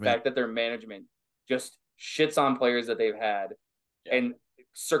 It's the fact that their management just shits on players that they've had and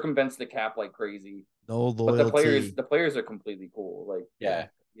circumvents the cap like crazy. No loyalty. But the players are completely cool. Like yeah.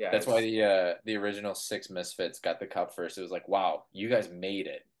 That's why the original 6 Misfits got the cup first. It was like, wow, you guys made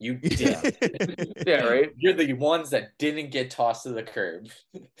it. You did. Yeah, right. You're the ones that didn't get tossed to the curb.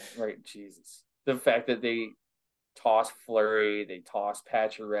 Right, Jesus. The fact that they toss Fleury, they toss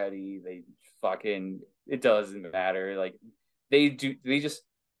Pacioretty, they fucking it doesn't matter. Like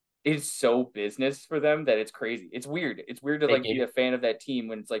it's so business for them that it's crazy. It's weird. It's weird to be a fan of that team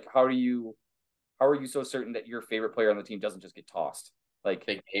when it's like, how are you so certain that your favorite player on the team doesn't just get tossed? Like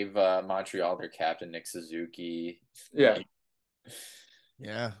they gave Montreal their captain Nick Suzuki. Yeah.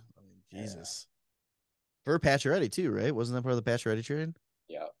 Yeah. I mean, Jesus. For Pacioretty too, right? Wasn't that part of the Pacioretty trade?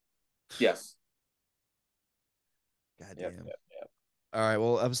 Yeah. Yes. Goddamn. Yep. All right.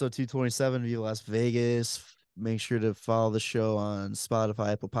 Well, episode 227 Viva Las Vegas. Make sure to follow the show on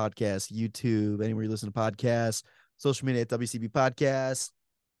Spotify, Apple Podcasts, YouTube, anywhere you listen to podcasts, social media at WCB Podcast.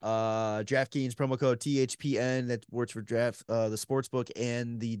 DraftKings promo code THPN that works for draft the sportsbook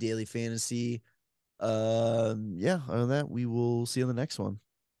and the daily fantasy. Yeah, other than that, we will see you on the next one.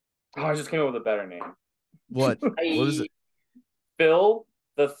 Oh, I just came up with a better name. What? What is it? Th3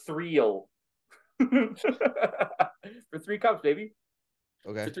 Threell. For 3 cups, baby.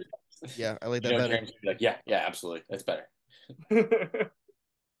 Okay. Yeah, I like that better. James would be like, yeah, absolutely. That's better.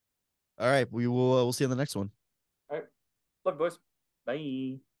 All right, we'll see you on the next one. All right. Love you, boys.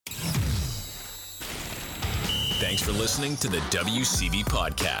 Bye. Thanks for listening to the WCB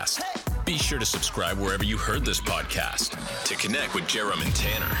podcast. Be sure to subscribe wherever you heard this podcast. To connect with Jerem and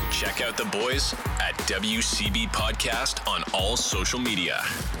Tanner, check out the boys at WCB Podcast on all social media.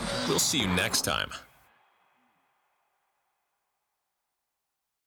 We'll see you next time.